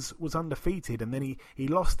 Corbin was undefeated, and then he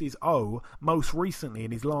lost his O most recently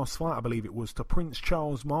in his last fight, I believe it was, to Prince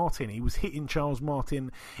Charles Martin. He was hitting Charles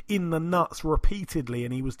Martin in the nuts repeatedly,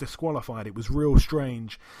 and he was disqualified. It was real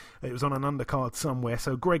strange. It was on an undercard somewhere.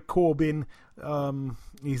 So Greg Corbin,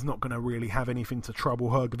 he's not going to really have anything to trouble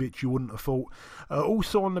Hrgović, you wouldn't have thought.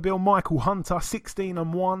 Also on the bill, Michael Hunter,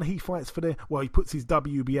 16-1. He fights for he puts his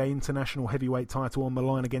WBA International Heavyweight title on the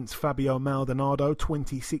line against Fabio Maldonado,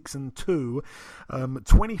 26-2.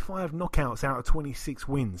 25 knockouts out of 26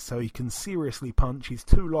 wins, so he can seriously punch. His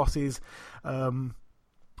 2 losses,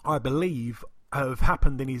 I believe, have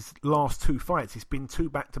happened in his last 2 fights. It's been 2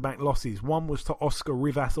 back-to-back losses. One was to Oscar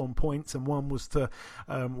Rivas on points, and one was to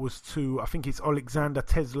I think it's Alexander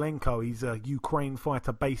Teslenko. He's a Ukraine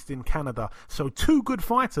fighter based in Canada. So 2 good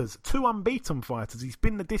fighters, 2 unbeaten fighters. He's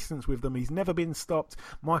been the distance with them. He's never been stopped.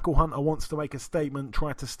 Michael Hunter wants to make a statement,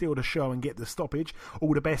 try to steal the show and get the stoppage.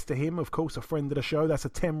 All the best to him, of course, a friend of the show. That's a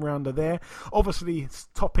 10-rounder there. Obviously,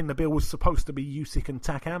 topping the bill was supposed to be Usyk and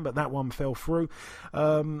Takam, but that one fell through.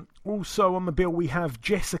 Also on the bill, we have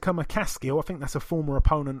Jessica McCaskill. I think that's a former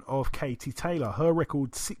opponent of Katie Taylor. Her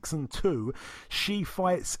record 6-2. She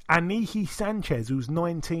fights Anihi Sanchez, who's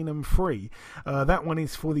 19-3. That one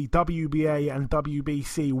is for the WBA and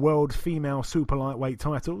WBC World Female Super Lightweight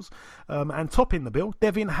titles. And topping the bill,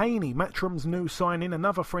 Devin Haney, Matchroom's new signing,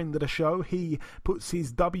 another friend of the show. He puts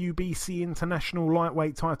his WBC International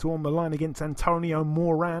Lightweight title on the line against Antonio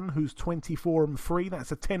Moran, who's 24-3.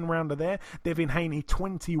 That's a 10-rounder there. Devin Haney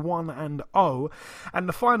 21-0. And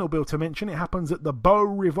the final bill to mention, it happens at the Beau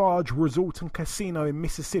Rivage Resort and Casino in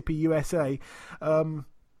Mississippi, USA.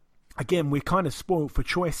 Again, we're kind of spoiled for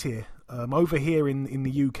choice here. Over here in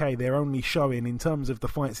the UK, they're only showing, in terms of the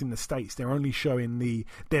fights in the States, they're only showing the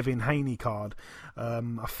Devin Haney card. I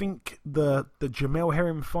think the Jamel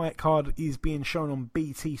Herring fight card is being shown on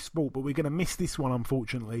BT Sport, but we're going to miss this one,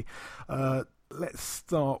 unfortunately. Let's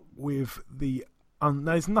start with the...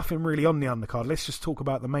 there's nothing really on the undercard. Let's just talk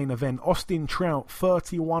about the main event. Austin Trout,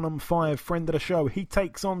 31-5, friend of the show. He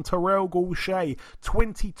takes on Terrell Gausha,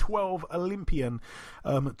 2012 Olympian,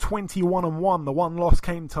 21-1. The one loss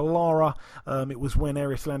came to Lara. It was when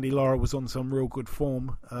Erislandy Lara was on some real good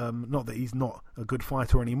form. Not that he's not a good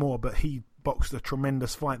fighter anymore, but he boxed a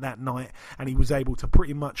tremendous fight that night, and he was able to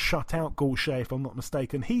pretty much shut out Gausha, if I'm not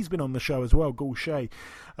mistaken. He's been on the show as well, Gausha.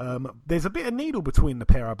 There's a bit of needle between the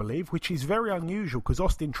pair, I believe, which is very unusual because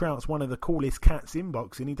Austin Trout's one of the coolest cats in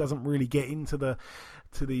boxing. He doesn't really get into the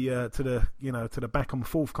back and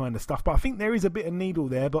forth kind of stuff, but I think there is a bit of needle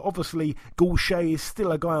there. But obviously Gausha is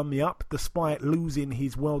still a guy on the up despite losing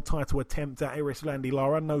his world title attempt at Erislandy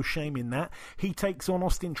Lara. No shame in that. He takes on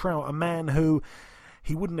Austin Trout, a man who,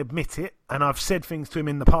 he wouldn't admit it, and I've said things to him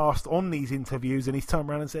in the past on these interviews, and he's turned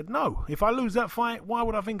around and said, no, if I lose that fight, why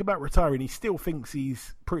would I think about retiring? He still thinks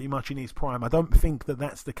he's pretty much in his prime. I don't think that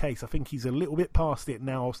that's the case. I think he's a little bit past it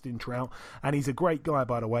now, Austin Trout, and he's a great guy,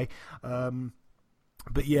 by the way.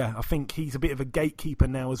 But yeah, I think he's a bit of a gatekeeper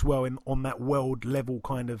now as well on that world level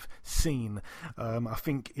kind of scene. I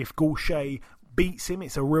think if Gausha beats him,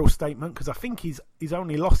 it's a real statement, because I think his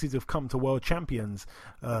only losses have come to world champions.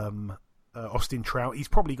 Austin Trout, he's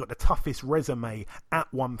probably got the toughest resume at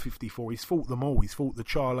 154. He's fought them all. He's fought the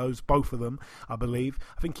Charlos, both of them, I believe.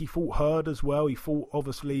 I think he fought Hurd as well. He fought,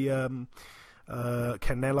 obviously,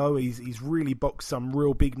 Canelo. He's really boxed some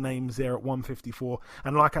real big names there at 154.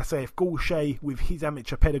 And like I say, if Gausha, with his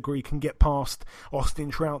amateur pedigree, can get past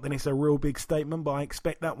Austin Trout, then it's a real big statement. But I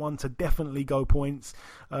expect that one to definitely go points.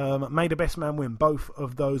 May the best man win. Both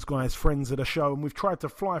of those guys friends of the show, and we've tried to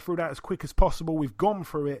fly through that as quick as possible. We've gone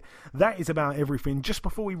through it. That is about everything. Just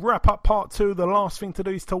before we wrap up part 2, the last thing to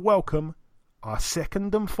do is to welcome our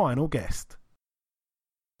second and final guest.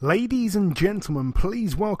 Ladies and gentlemen,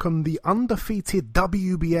 please welcome the undefeated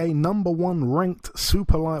WBA #1 ranked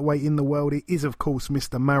super lightweight in the world. It is, of course,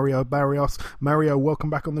 Mr. Mario Barrios. Mario, welcome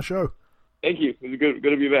back on the show. Thank you. It's good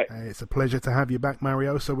to be back. It's a pleasure to have you back,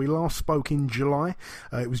 Mario. So we last spoke in July.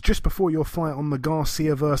 It was just before your fight on the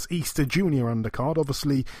Garcia vs. Easter Jr. undercard.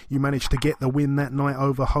 Obviously, you managed to get the win that night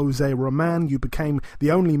over Jose Roman. You became the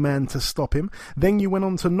only man to stop him. Then you went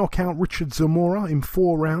on to knock out Richard Zamora in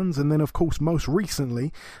 4 rounds. And then, of course, most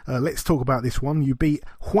recently, let's talk about this one. You beat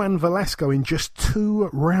Juan Velasco in just 2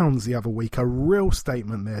 rounds the other week. A real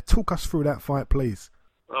statement there. Talk us through that fight, please.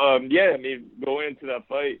 Yeah, I mean, going into that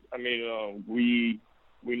fight, I mean, we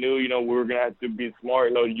knew, we were gonna have to be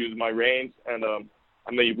smart, to use my range, and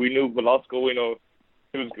I mean, we knew Velasco, he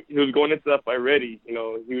was going into that fight ready, he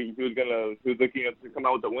was looking to come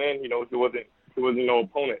out with the win, he wasn't no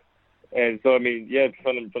opponent, and so I mean, yeah,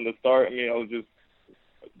 from the start, I mean, I was just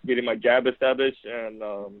getting my jab established, and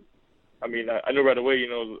I mean, I knew right away,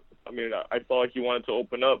 I mean, I saw he wanted to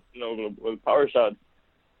open up, with power shots.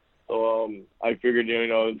 So I figured,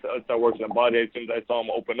 I'd start working the body as soon as I saw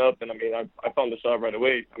him open up. And, I mean, I found the shot right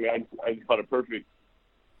away. I mean, I just caught it perfect.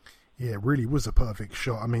 Yeah, it really was a perfect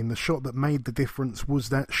shot. I mean, the shot that made the difference was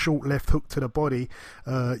that short left hook to the body.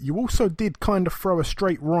 You also did kind of throw a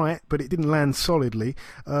straight right, but it didn't land solidly.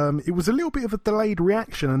 It was a little bit of a delayed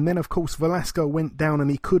reaction, and then, of course, Velasco went down and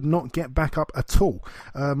he could not get back up at all.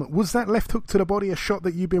 Was that left hook to the body a shot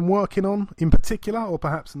that you've been working on in particular, or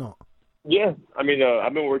perhaps not? Yeah, I mean,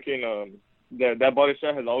 I've been working. That body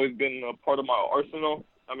shot has always been a part of my arsenal.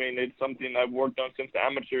 I mean, it's something I've worked on since the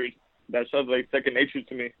amateurs. That shot's like second nature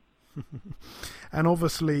to me. And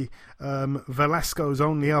obviously, Velasco's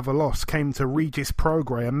only other loss came to Regis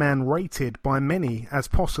Prograis, a man rated by many as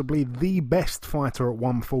possibly the best fighter at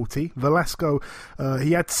 140. Velasco,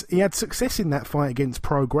 he had success in that fight against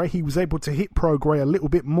Prograis. He was able to hit Prograis a little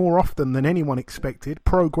bit more often than anyone expected.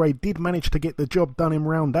 Prograis did manage to get the job done in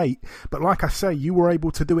round 8, but like I say, you were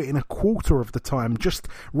able to do it in a quarter of the time, just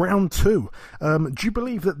round 2. Do you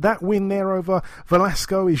believe that win there over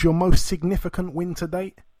Velasco is your most significant win to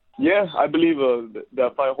date? Yeah, I believe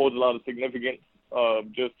that fight holds a lot of significance,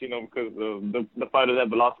 just, because of the fighter that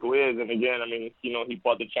Velasco is. And again, I mean, he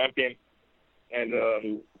fought the champion, and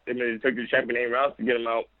it took the champion 8 rounds to get him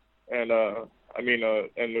out. And,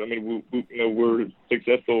 we're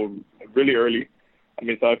successful really early. I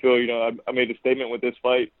mean, so I feel, I made a statement with this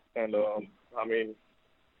fight. And, I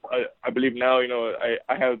believe now,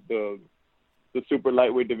 I have the super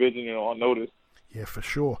lightweight division, on notice. Yeah, for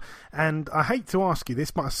sure. And I hate to ask you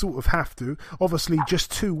this, but I sort of have to. Obviously,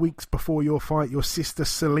 just 2 weeks before your fight, your sister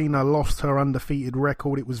Selena lost her undefeated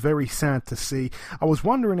record. It was very sad to see. I was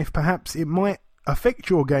wondering if perhaps it might affect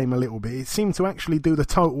your game a little bit. It seemed to actually do the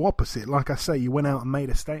total opposite. Like I say, you went out and made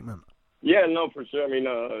a statement. Yeah, no, for sure. I mean,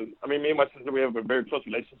 me and my sister, we have a very close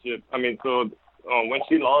relationship. I mean, so when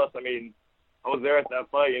she lost, I mean, I was there at that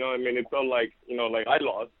fight. I mean, it felt like, like I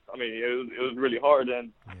lost. I mean, it was really hard.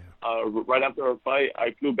 And right after her fight,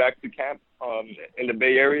 I flew back to camp in the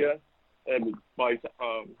Bay Area by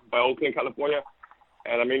Oakland, California.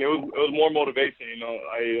 And I mean, it was more motivation.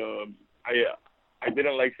 I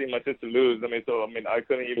didn't like seeing my sister lose. I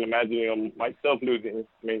couldn't even imagine myself losing.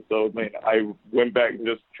 I went back and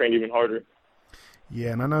just trained even harder.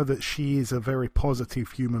 Yeah, and I know that she is a very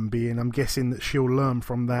positive human being. I'm guessing that she'll learn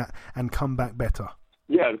from that and come back better.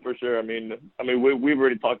 Yeah, for sure. I mean, we've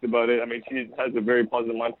already talked about it. I mean, she has a very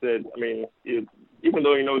positive mindset. I mean, even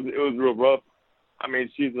though it was real rough, I mean,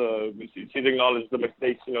 she's acknowledged the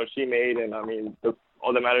mistakes she made, and I mean,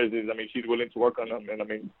 all that matters is she's willing to work on them, and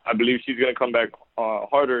I believe she's gonna come back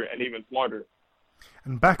harder and even smarter.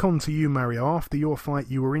 And back on to you, Mario. After your fight,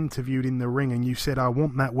 you were interviewed in the ring and you said, I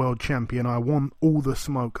want that world champion. I want all the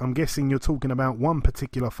smoke. I'm guessing you're talking about one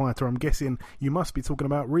particular fighter. I'm guessing you must be talking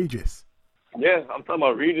about Regis. Yeah, I'm talking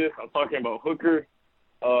about Regis. I'm talking about Hooker.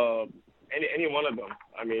 Any one of them.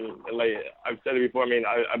 I mean, like I've said it before,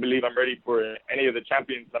 I believe I'm ready for any of the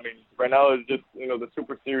champions. I mean, right now it's just, the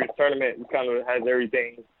Super Series tournament. It kind of has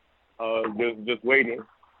everything just waiting.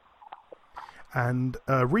 And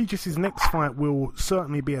Regis's next fight will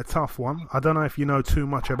certainly be a tough one. I don't know if you know too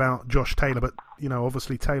much about Josh Taylor, but,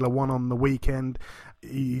 obviously Taylor won on the weekend.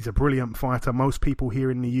 He's a brilliant fighter. Most people here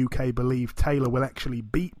in the UK believe Taylor will actually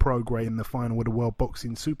beat Prograis in the final of the World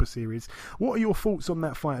Boxing Super Series. What are your thoughts on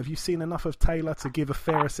that fight? Have you seen enough of Taylor to give a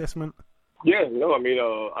fair assessment? Yeah, no,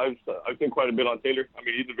 I've seen quite a bit on Taylor. I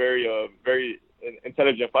mean, he's a very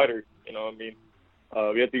intelligent fighter. We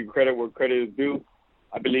have to give credit where credit is due.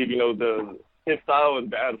 I believe, his style is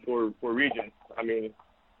bad for Regis. Because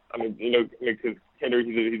Taylor,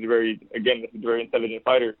 he's a very intelligent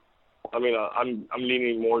fighter. I'm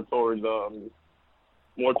leaning more towards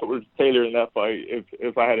Taylor in that fight.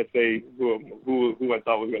 If I had to say who I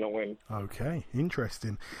thought was going to win. Okay,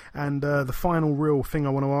 interesting. And the final real thing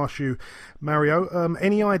I want to ask you, Mario,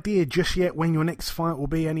 any idea just yet when your next fight will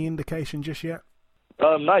be? Any indication just yet?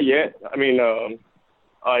 Not yet.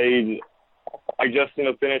 I just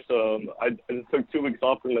finished. I just took 2 weeks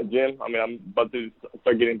off from the gym. I'm about to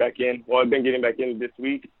start getting back in. Well, I've been getting back in this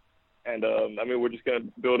week. And we're just gonna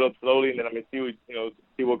build up slowly, and then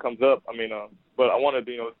see what comes up. But I want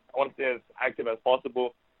to stay as active as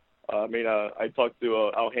possible. I talked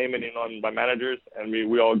to Al Heyman and on my managers, and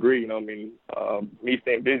we all agree. Me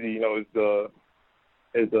staying busy,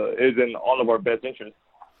 is in all of our best interests.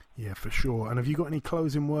 Yeah, for sure. And have you got any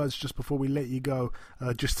closing words just before we let you go,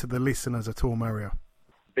 just to the listeners at all, Mario?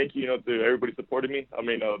 Thank you, to everybody supporting me.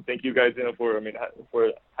 Thank you guys, for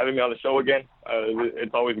having me on the show again.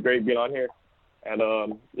 It's always great being on here, and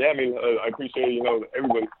I appreciate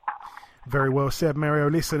everybody. Very well said, Mario.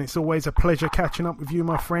 Listen, it's always a pleasure catching up with you,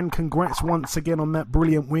 my friend. Congrats once again on that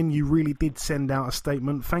brilliant win. You really did send out a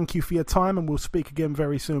statement. Thank you for your time, and we'll speak again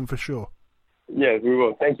very soon for sure. Yes, we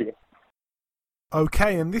will. Thank you.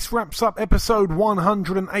 Okay, and this wraps up episode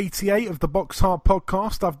 188 of the Box Hard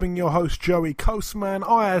Podcast. I've been your host, Joey Coastman.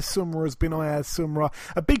 Ayaz Sumra has been Ayaz Sumra.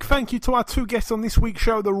 A big thank you to our two guests on this week's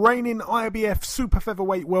show, the reigning IBF Super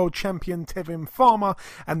Featherweight World Champion Tevin Farmer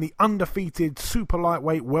and the undefeated Super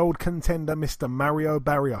Lightweight World Contender Mr. Mario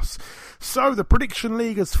Barrios. So, the Prediction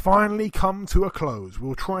League has finally come to a close.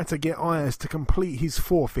 We'll try to get Ayaz to complete his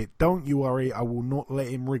forfeit. Don't you worry, I will not let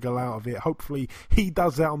him wriggle out of it. Hopefully, he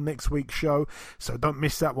does that on next week's show. So don't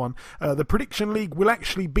miss that one. The Prediction League will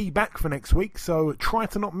actually be back for next week, so try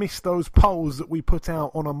to not miss those polls that we put out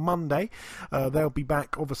on a Monday. They'll be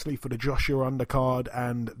back, obviously, for the Joshua undercard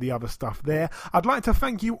and the other stuff there. I'd like to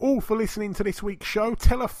thank you all for listening to this week's show.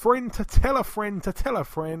 Tell a friend to tell a friend to tell a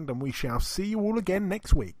friend, and we shall see you all again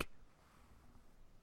next week.